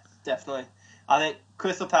 Yeah, definitely. I think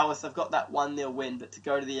Crystal Palace have got that 1-0 win, but to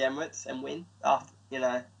go to the Emirates and win, I'm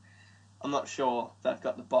not sure they've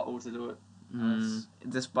got the bottle to do it.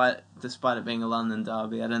 Despite it being a London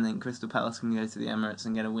derby, I don't think Crystal Palace can go to the Emirates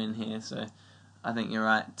and get a win here. So I think you're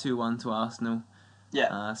right. 2-1 to Arsenal.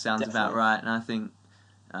 Yeah, sounds definitely about right. And I think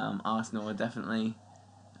Arsenal are definitely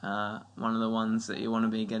one of the ones that you want to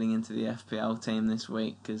be getting into the FPL team this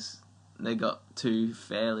week, because they got 2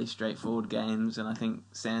 fairly straightforward games, and I think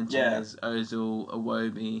Sanchez, Ozil,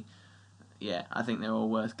 Iwobi, I think they're all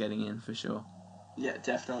worth getting in for sure. Yeah,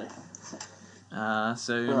 definitely.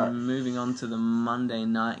 Moving on to the Monday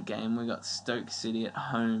night game, we got Stoke City at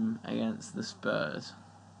home against the Spurs.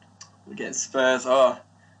 Against Spurs, the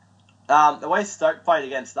way Stoke played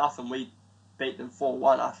against us and we beat them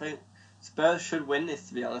 4-1, I think Spurs should win this,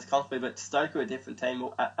 to be honest, comfortably, but Stoke are a different team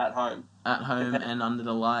at home. At home and under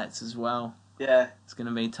the lights as well. Yeah. It's going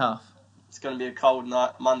to be tough. It's going to be a cold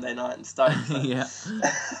Monday night in Stoke. So. Yeah.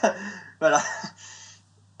 But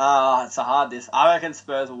it's a hard this. I reckon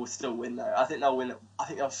Spurs will still win, though. I think they'll win it. I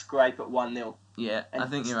think they'll scrape at 1-0. Yeah, I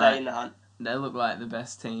think you're stay right. In the hunt. They look like the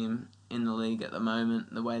best team in the league at the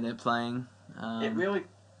moment, the way they're playing. The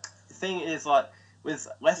thing is, like, with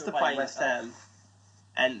Leicester playing West Ham,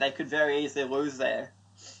 and they could very easily lose there.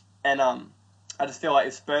 And I just feel like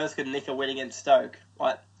if Spurs could nick a win against Stoke,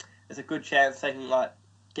 like, there's a good chance they can, like,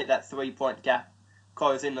 get that 3-point gap,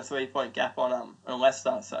 close in the 3-point gap on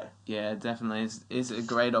Leicester. So yeah, definitely, it's a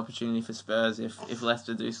great opportunity for Spurs if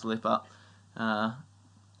Leicester do slip up. And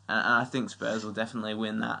I think Spurs will definitely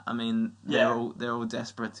win that. I mean, they're all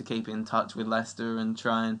desperate to keep in touch with Leicester and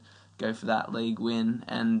try and go for that league win.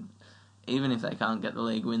 And even if they can't get the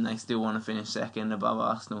league win, they still want to finish second above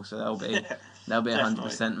Arsenal. So they'll be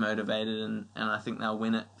 100% motivated, and I think they'll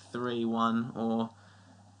win it 3-1 or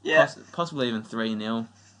possibly even 3-0.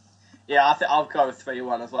 Yeah, I'll go with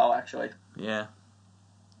 3-1 as well, actually. Yeah.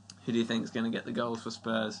 Who do you think is going to get the goals for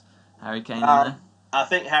Spurs? Harry Kane in there? I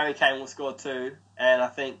think Harry Kane will score 2, and I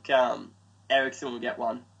think Eriksen will get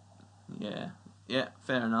 1. Yeah,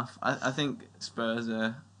 fair enough. I think Spurs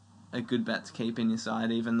are a good bet to keep in your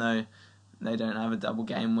side, even though they don't have a double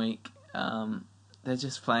game week. They're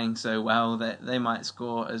just playing so well that they might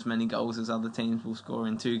score as many goals as other teams will score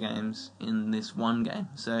in 2 games in this one game.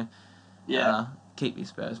 So keep your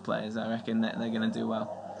Spurs players. I reckon that they're going to do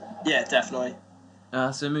well. Yeah, definitely.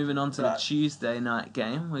 So moving on to the Tuesday night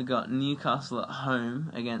game, we got Newcastle at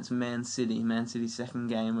home against Man City. Man City's second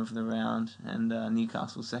game of the round, and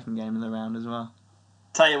Newcastle's second game of the round as well.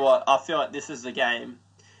 Tell you what, I feel like this is the game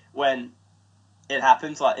when it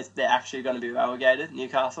happens, like they're actually going to be relegated,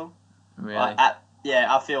 Newcastle. Really?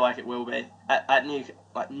 I feel like it will be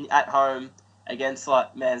at home against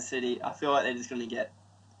Man City. I feel like they're just going to get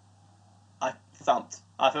thumped.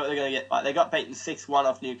 I feel like they're going to get they got beaten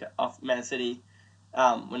 6-1 off Man City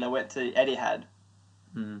when they went to Etihad,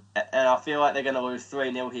 and I feel like they're going to lose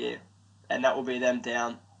 3-0 here, and that will be them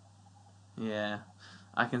down. Yeah,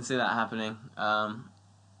 I can see that happening.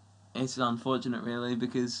 It's unfortunate, really,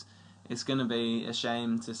 because it's going to be a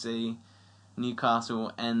shame to see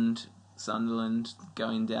Newcastle and Sunderland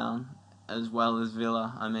going down, as well as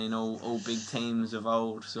Villa. I mean, all big teams of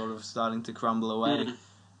old sort of starting to crumble away.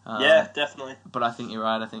 Yeah, definitely. But I think you're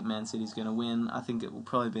right. I think Man City's going to win. I think it will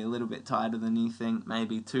probably be a little bit tighter than you think.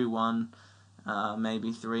 Maybe 2-1,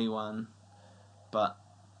 maybe 3-1. But,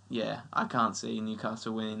 yeah, I can't see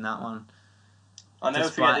Newcastle winning that one. I'll never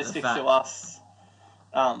forget this fixture last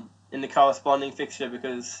in the corresponding fixture,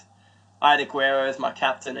 because I had Aguero as my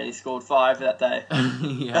captain and he scored 5 that day.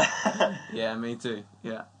 Yeah, me too.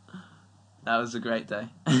 Yeah. That was a great day.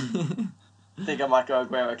 I think I might go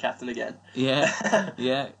Aguero captain again.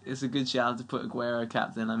 Yeah, it's a good shout to put Aguero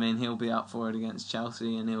captain. I mean, he'll be up for it against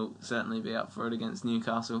Chelsea, and he'll certainly be up for it against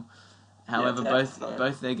Newcastle. However,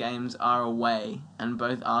 both their games are away, and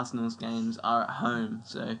both Arsenal's games are at home,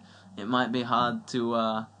 so it might be hard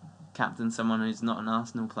to captain someone who's not an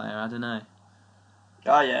Arsenal player. I don't know.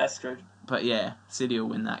 Oh yeah, that's good. But yeah, City will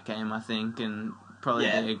win that game, I think, and probably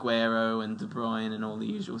be Aguero and De Bruyne and all the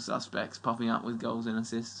usual suspects popping up with goals and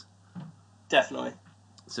assists. Definitely.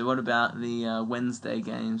 So what about the Wednesday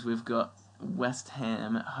games? We've got West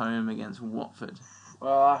Ham at home against Watford.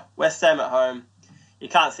 West Ham at home, you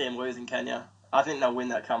can't see them losing, can you? I think they'll win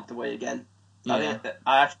that comfortably again. Yeah.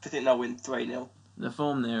 I actually think they'll win 3-0. The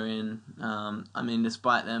form they're in, I mean,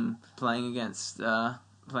 despite them playing against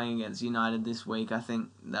United this week, I think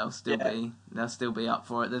they'll still be up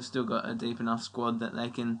for it. They've still got a deep enough squad that they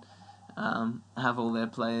can have all their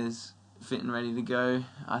players fit and ready to go,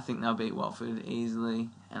 I think they'll beat Watford easily,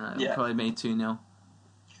 and it'll probably be 2-0.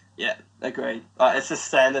 Yeah, agreed. It's just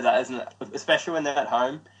standard, that, isn't it? Especially when they're at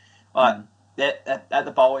home. They're at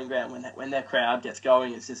the bowling ground, when their crowd gets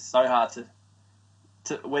going, it's just so hard to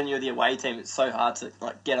when you're the away team, it's so hard to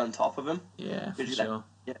get on top of them. Yeah, for sure.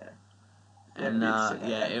 And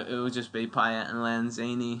it will just be Payet and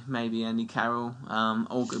Lanzini, maybe Andy Carroll,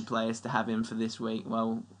 all good players to have in for this week.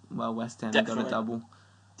 Well, West Ham got a double.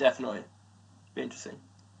 Definitely, be interesting.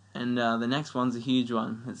 And the next one's a huge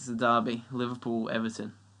one. It's the derby,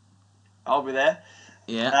 Liverpool-Everton. I'll be there.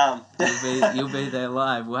 Yeah, you'll be there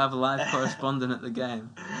live. We'll have a live correspondent at the game.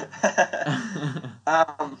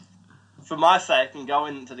 For my sake, and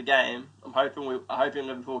going into the game, I'm hoping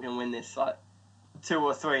Liverpool can win this 2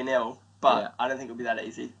 or 3-0. But I don't think it'll be that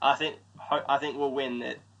easy. I think we'll win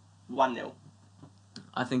it 1-0.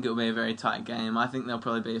 I think it'll be a very tight game. I think there'll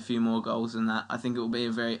probably be a few more goals than that. I think it will be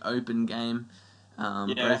a very open game.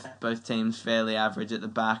 Both teams fairly average at the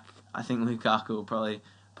back. I think Lukaku will probably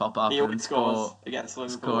pop up and score against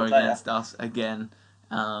Liverpool. Score against us again.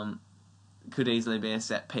 Could easily be a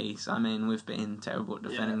set piece. I mean, we've been terrible at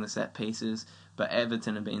defending the set pieces, but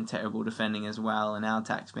Everton have been terrible defending as well, and our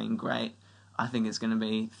attack's been great. I think it's going to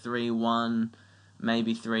be 3-1,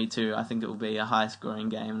 maybe 3-2. I think it will be a high-scoring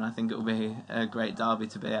game, and I think it will be a great derby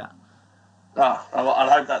to be at. I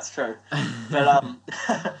hope that's true. But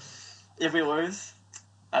if we lose,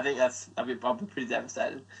 I think I'll be pretty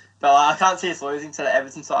devastated. But I can't see us losing to the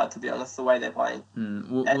Everton side, to be honest, the way they're playing.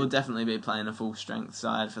 We'll definitely be playing a full-strength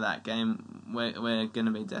side for that game. We're going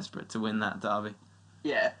to be desperate to win that derby.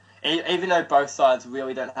 Yeah. Even though both sides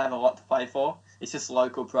really don't have a lot to play for, it's just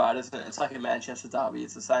local pride, isn't it? It's like a Manchester derby,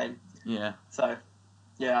 it's the same. Yeah. So,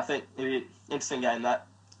 I think it'll be an interesting game, that.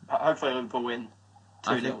 Hopefully Liverpool win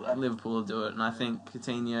 2-0. I think Liverpool will do it, and I think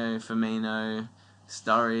Coutinho, Firmino,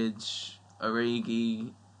 Sturridge,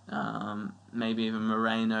 Origi, maybe even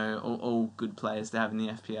Moreno, all good players to have in the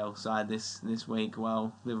FPL side this week.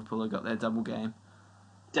 Well, Liverpool have got their double game.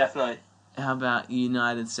 Definitely. How about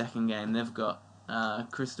United's second game? They've got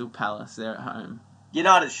Crystal Palace. They're at home.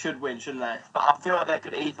 United should win, shouldn't they? But I feel like they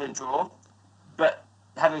could easily draw. But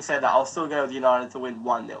having said that, I'll still go with United to win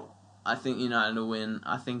 1-0. I think United will win.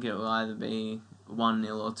 I think it will either be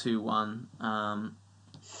 1-0 or 2-1.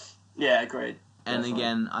 Yeah, agreed. And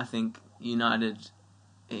again, I think United,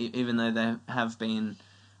 even though they have been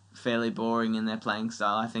fairly boring in their playing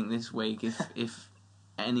style, I think this week, if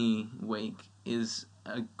any week, is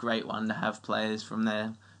a great one to have players from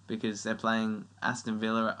there, because they're playing Aston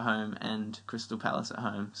Villa at home and Crystal Palace at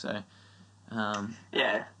home. So,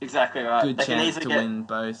 yeah, exactly right. Good chance to win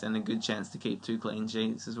both, and a good chance to keep 2 clean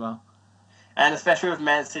sheets as well. And especially with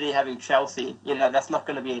Man City having Chelsea, that's not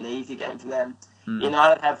going to be an easy game for them.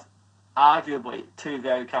 United have arguably 2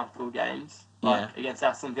 very comfortable games, against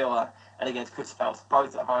Aston Villa and against Crystal Palace,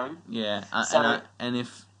 both at home. Yeah, and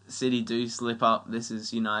if City do slip up, this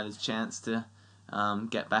is United's chance to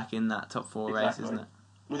get back in that top 4 race, isn't it?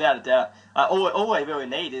 Without a doubt. All we really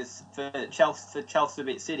need is for Chelsea to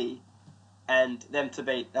beat City and them to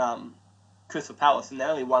beat Crystal Palace, and they're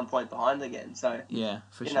only 1 point behind again. So yeah,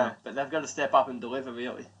 for sure. But they've got to step up and deliver,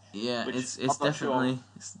 really. Yeah, it's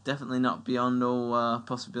definitely not beyond all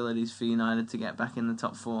possibilities for United to get back in the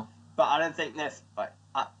top 4. But I don't think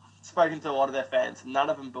I've spoken to a lot of their fans. None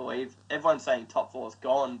of them believe. Everyone's saying top 4 is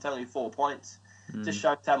gone. It's only 4 points. Just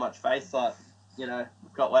shows how much faith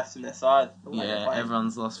got left in their side. Yeah,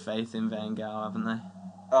 everyone's lost faith in Van Gaal, haven't they?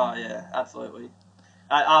 Oh yeah, absolutely.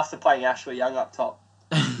 After playing Ashley Young up top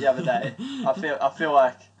the other day, I feel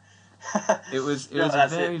like it was a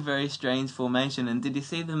very, very strange formation. And did you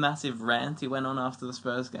see the massive rant he went on after the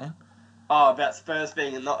Spurs game? Oh, about Spurs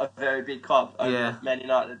being not a very big club over Man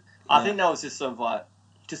United. I think that was just sort of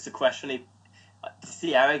just a question. Just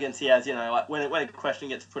the arrogance he has, when a question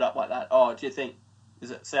gets put up like that. Oh, do you think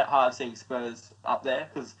is it hard seeing Spurs up there?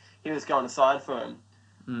 Because he was going to sign for him.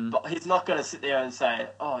 But he's not going to sit there and say,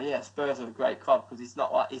 oh yeah, Spurs are a great club, because he's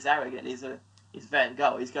not he's arrogant. He's Van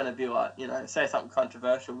Gaal. He's going to be say something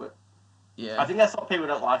controversial, but I think that's what people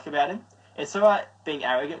don't like about him. It's alright being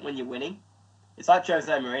arrogant when you're winning. It's like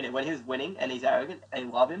Jose Mourinho, when he was winning and he's arrogant and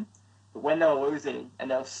you love him, but when they were losing and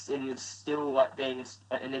you're still being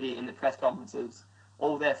an idiot in the press conferences,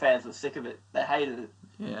 all their fans were sick of it. They hated it.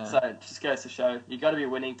 Yeah. So it just goes to show, you got to be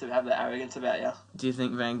winning to have that arrogance about you. Do you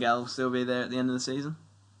think Van Gaal will still be there at the end of the season?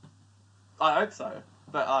 I hope so,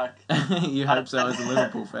 but you hope so as a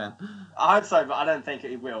Liverpool fan. I hope so, but I don't think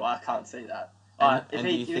he will. I can't see that. And do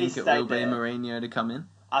you think it will be Mourinho to come in?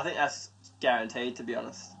 I think that's guaranteed, to be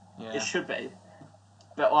honest. Yeah. It should be.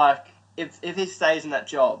 But if he stays in that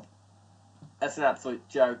job, That's an absolute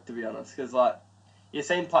joke, to be honest. Because you've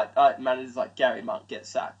seen managers like Gary Monk get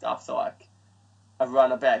sacked after a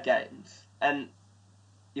run of bad games, and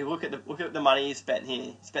you look at the money he spent here.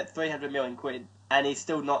 He spent 300 million quid, and he's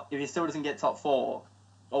still not. If he still doesn't get top 4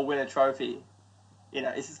 or win a trophy,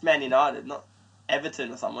 it's just Man United, not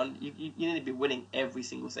Everton or someone. You need to be winning every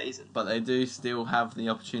single season. But they do still have the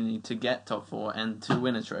opportunity to get top 4 and to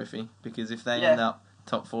win a trophy, because if they end up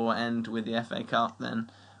top 4 and with the FA Cup, then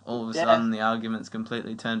all of a sudden the argument's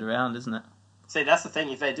completely turned around, isn't it? See, that's the thing.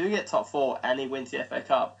 If they do get top 4 and he wins the FA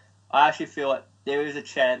Cup, I actually feel like there is a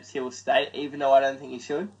chance he will stay, even though I don't think he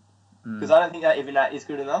should. Because I don't think that even that is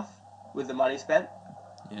good enough with the money spent.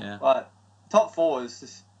 Yeah. But top 4 is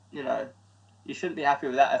just, you shouldn't be happy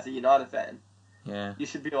with that as a United fan. Yeah. You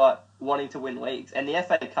should be wanting to win leagues. And the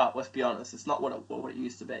FA Cup, let's be honest, it's not what it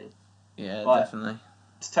used to be. Yeah, definitely.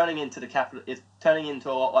 It's turning into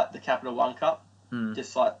a lot like the Capital One Cup.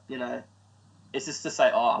 Just it's just to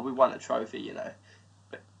say, we won a trophy,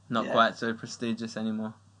 But, not quite so prestigious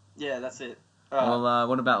anymore. Yeah, that's it. Well,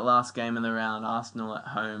 what about last game of the round? Arsenal at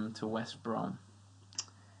home to West Brom.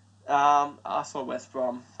 Arsenal West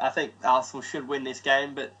Brom. I think Arsenal should win this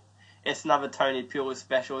game, but it's another Tony Pulis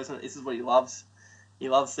special, isn't it? This is what he loves. He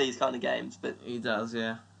loves these kind of games, but he does,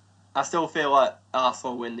 yeah. I still feel like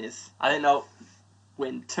Arsenal win this. I think they'll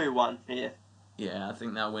win 2-1 here. Yeah, I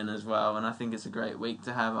think they'll win as well, and I think it's a great week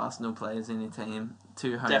to have Arsenal players in your team.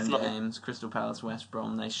 2 home games, Crystal Palace, West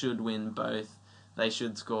Brom. They should win both. They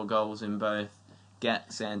should score goals in both.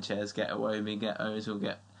 Get Sanchez, get Iwobi, get Ozil,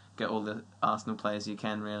 get all the Arsenal players you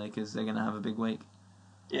can, really, because they're going to have a big week.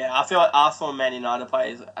 Yeah, I feel like Arsenal and Man United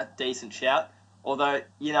players are a decent shout, although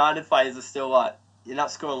United players are still you're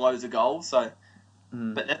not scoring loads of goals, so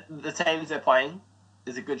but the teams they're playing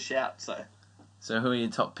is a good shout, so. So who are your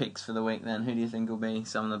top picks for the week then? Who do you think will be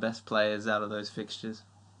some of the best players out of those fixtures?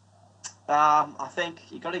 I think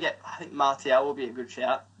I think Martial will be a good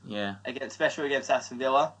shout. Yeah. Especially against Aston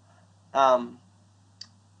Villa.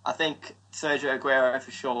 I think Sergio Aguero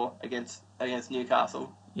for sure against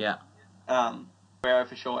Newcastle. Yeah. Aguero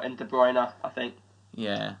for sure, and De Bruyne, I think.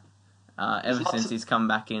 Yeah. Ever since he's come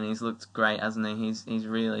back in, he's looked great, hasn't he? He's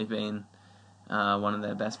really been one of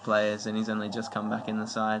their best players, and he's only just come back in the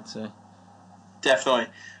side, so. Definitely.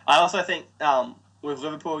 I also think with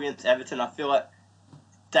Liverpool against Everton, I feel like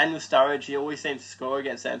Daniel Sturridge, he always seems to score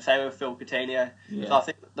against them. Same with Phil Coutinho. Yeah. So I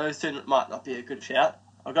think those two might not be a good shout.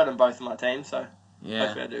 I've got them both in my team, so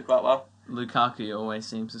hopefully I do quite well. Lukaku always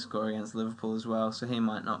seems to score against Liverpool as well, so he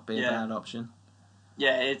might not be a bad option.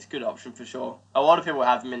 Yeah, it's a good option for sure. A lot of people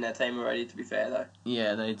have him in their team already, to be fair, though.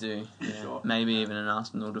 Yeah, they do. Yeah. Sure. Maybe even an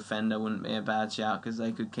Arsenal defender wouldn't be a bad shout, because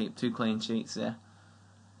they could keep 2 clean sheets there.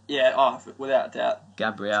 Yeah, without a doubt.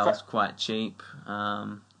 Gabriel's quite cheap.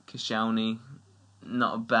 Koscielny,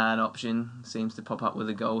 not a bad option. Seems to pop up with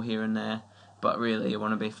a goal here and there. But really, you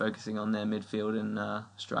want to be focusing on their midfield and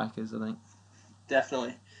strikers, I think.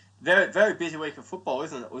 Definitely. Very, very busy week of football,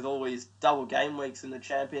 isn't it? With all these double game weeks in the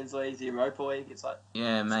Champions League, the Europa League. It's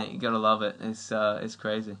yeah, mate, you gotta love it. It's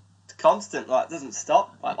crazy. It's constant. It doesn't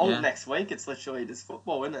stop. All next week, it's literally just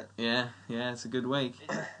football, isn't it? Yeah, it's a good week.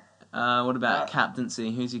 What about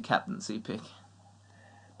captaincy? Who's your captaincy pick?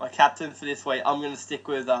 My captain for this week, I'm going to stick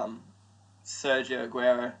with Sergio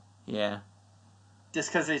Aguero. Yeah.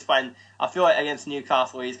 Just because he's playing, I feel like against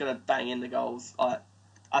Newcastle, he's going to bang in the goals.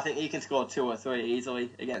 I think he can score 2 or 3 easily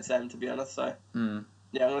against them, to be honest. So, yeah, I'm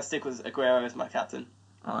going to stick with Aguero as my captain.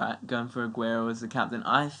 All right, going for Aguero as the captain.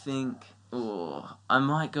 I think, I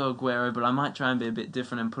might go Aguero, but I might try and be a bit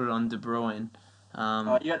different and put it on De Bruyne.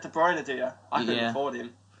 You got De Bruyne, do you? I couldn't afford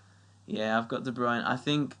him. Yeah, I've got De Bruyne. I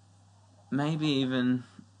think maybe even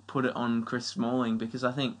put it on Chris Smalling, because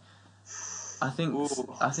I think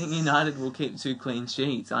United will keep 2 clean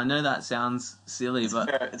sheets. I know that sounds silly, but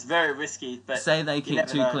it's very risky. But say they keep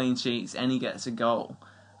 2 clean sheets and he gets a goal.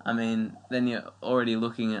 I mean, then you're already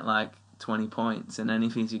looking at 20 points, and then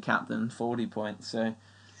if he's your captain, 40 points. So,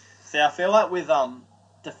 see, I feel like with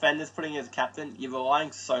defenders putting as captain, you're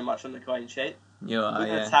relying so much on the clean sheet. You are, with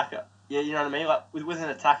an attacker. Yeah, you know what I mean? With an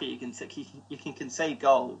attacker, you can concede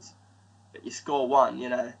goals, but you score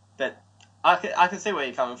 1, But I can see where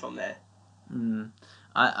you're coming from there.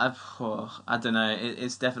 I don't know.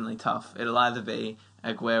 It's definitely tough. It'll either be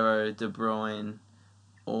Aguero, De Bruyne,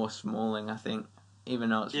 or Smalling, I think. Even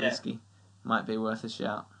though it's risky, might be worth a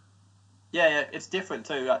shout. Yeah, it's different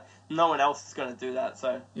too. No one else is going to do that,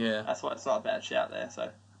 so that's why it's not a bad shout there. So,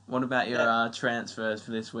 what about your transfers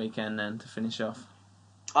for this weekend then, to finish off?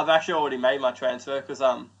 I've actually already made my transfer because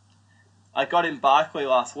I got in Barkley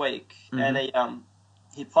last week and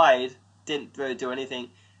he played, didn't really do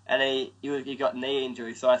anything, and he got knee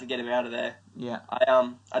injury, so I had to get him out of there. Yeah.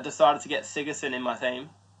 I decided to get Sigerson in my team.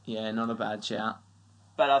 Yeah, not a bad shout.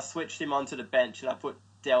 But I switched him onto the bench and I put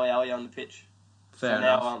Dele Alli on the pitch. Fair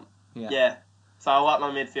enough. Yeah. So I like my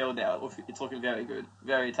midfield now. It's looking very good,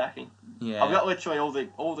 very attacking. Yeah. I've got literally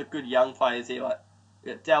all the good young players here. Like,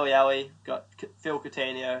 we got Dele Alli, got Phil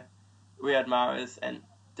Coutinho, Riyad Mahrez, and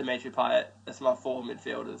Dimitri Payet. That's my 4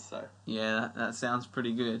 midfielders. So. Yeah, that sounds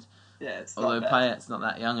pretty good. Yeah, it's although not bad. Payet's not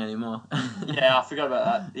that young anymore. Yeah, I forgot about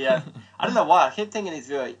that. Yeah, I don't know why. I keep thinking he's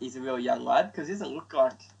a real young lad because he doesn't look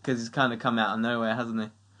like. Because he's kind of come out of nowhere, hasn't he?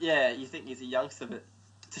 Yeah, you think he's a youngster, but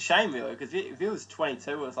it's a shame really because if he was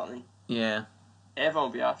 22 or something, yeah, everyone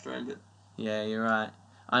would be after him. But yeah, you're right.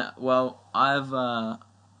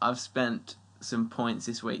 I've spent some points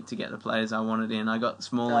this week to get the players I wanted in. I got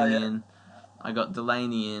Smalling in. I got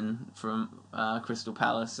Delaney in from Crystal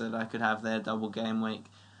Palace so that I could have their double game week.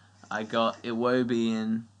 I got Iwobi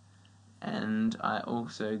in, and I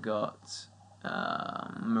also got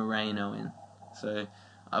Moreno in. So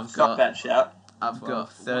I've got not bad shout. I've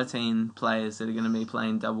got 13 players that are going to be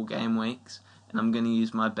playing double game weeks, and I'm going to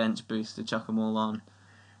use my bench boost to chuck them all on.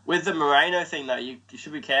 With the Moreno thing, though, you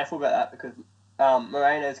should be careful about that because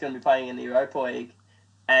Moreno's going to be playing in the Europa League,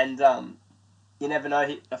 and you never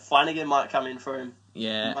know, Flanagan might come in for him.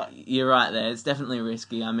 Yeah, you're right there. It's definitely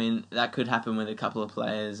risky. I mean, that could happen with a couple of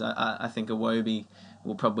players. I think Iwobi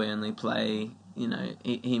will probably only play,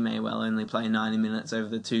 he may well only play 90 minutes over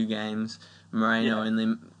the 2 games.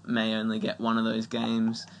 Moreno may only get one of those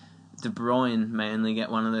games. De Bruyne may only get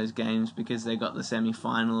one of those games because they got the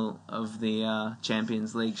semi-final of the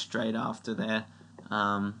Champions League straight after their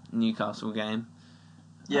Newcastle game.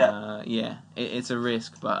 Yeah. It's a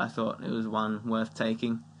risk, but I thought it was one worth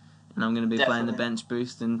taking. And I'm going to be playing the bench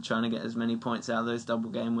boost and trying to get as many points out of those double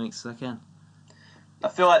game weeks as I can. I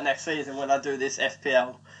feel like next season when I do this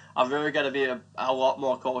FPL, I've really got to be a lot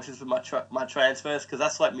more cautious with my transfers because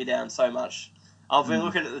that's let me down so much. I've been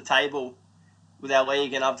looking at the table with our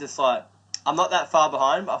league and I'm just like, I'm not that far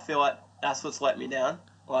behind, but I feel like that's what's let me down.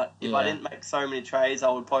 Like, if I didn't make so many trades, I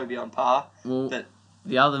would probably be on par. Well, but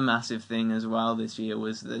the other massive thing as well this year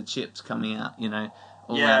was the chips coming out,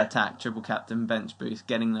 all-round attack, triple captain, bench boost,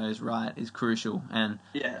 getting those right is crucial. And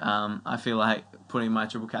I feel like putting my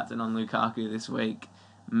triple captain on Lukaku this week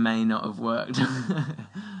may not have worked.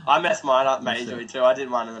 I messed mine up majorly too. I did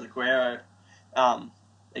mine on Aguero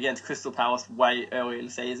against Crystal Palace way early in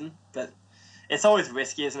the season. But it's always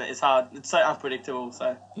risky, isn't it? It's hard. It's so unpredictable.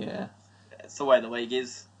 So yeah. It's the way the league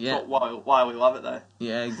is. Yeah. It's why we love it though.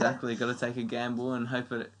 Yeah, exactly. Got to take a gamble and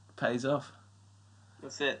hope it pays off.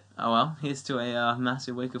 That's it. Oh well, here's to a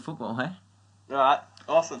massive week of football, hey? Alright,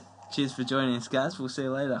 awesome. Cheers for joining us, guys. We'll see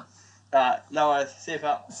you later. No worries. See you,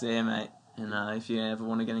 pal. See you, mate. And if you ever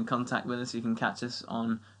want to get in contact with us, you can catch us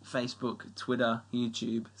on Facebook, Twitter,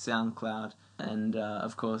 YouTube, SoundCloud, and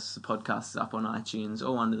of course the podcast is up on iTunes,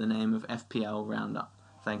 all under the name of FPL Roundup.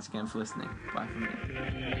 Thanks again for listening. Bye from me.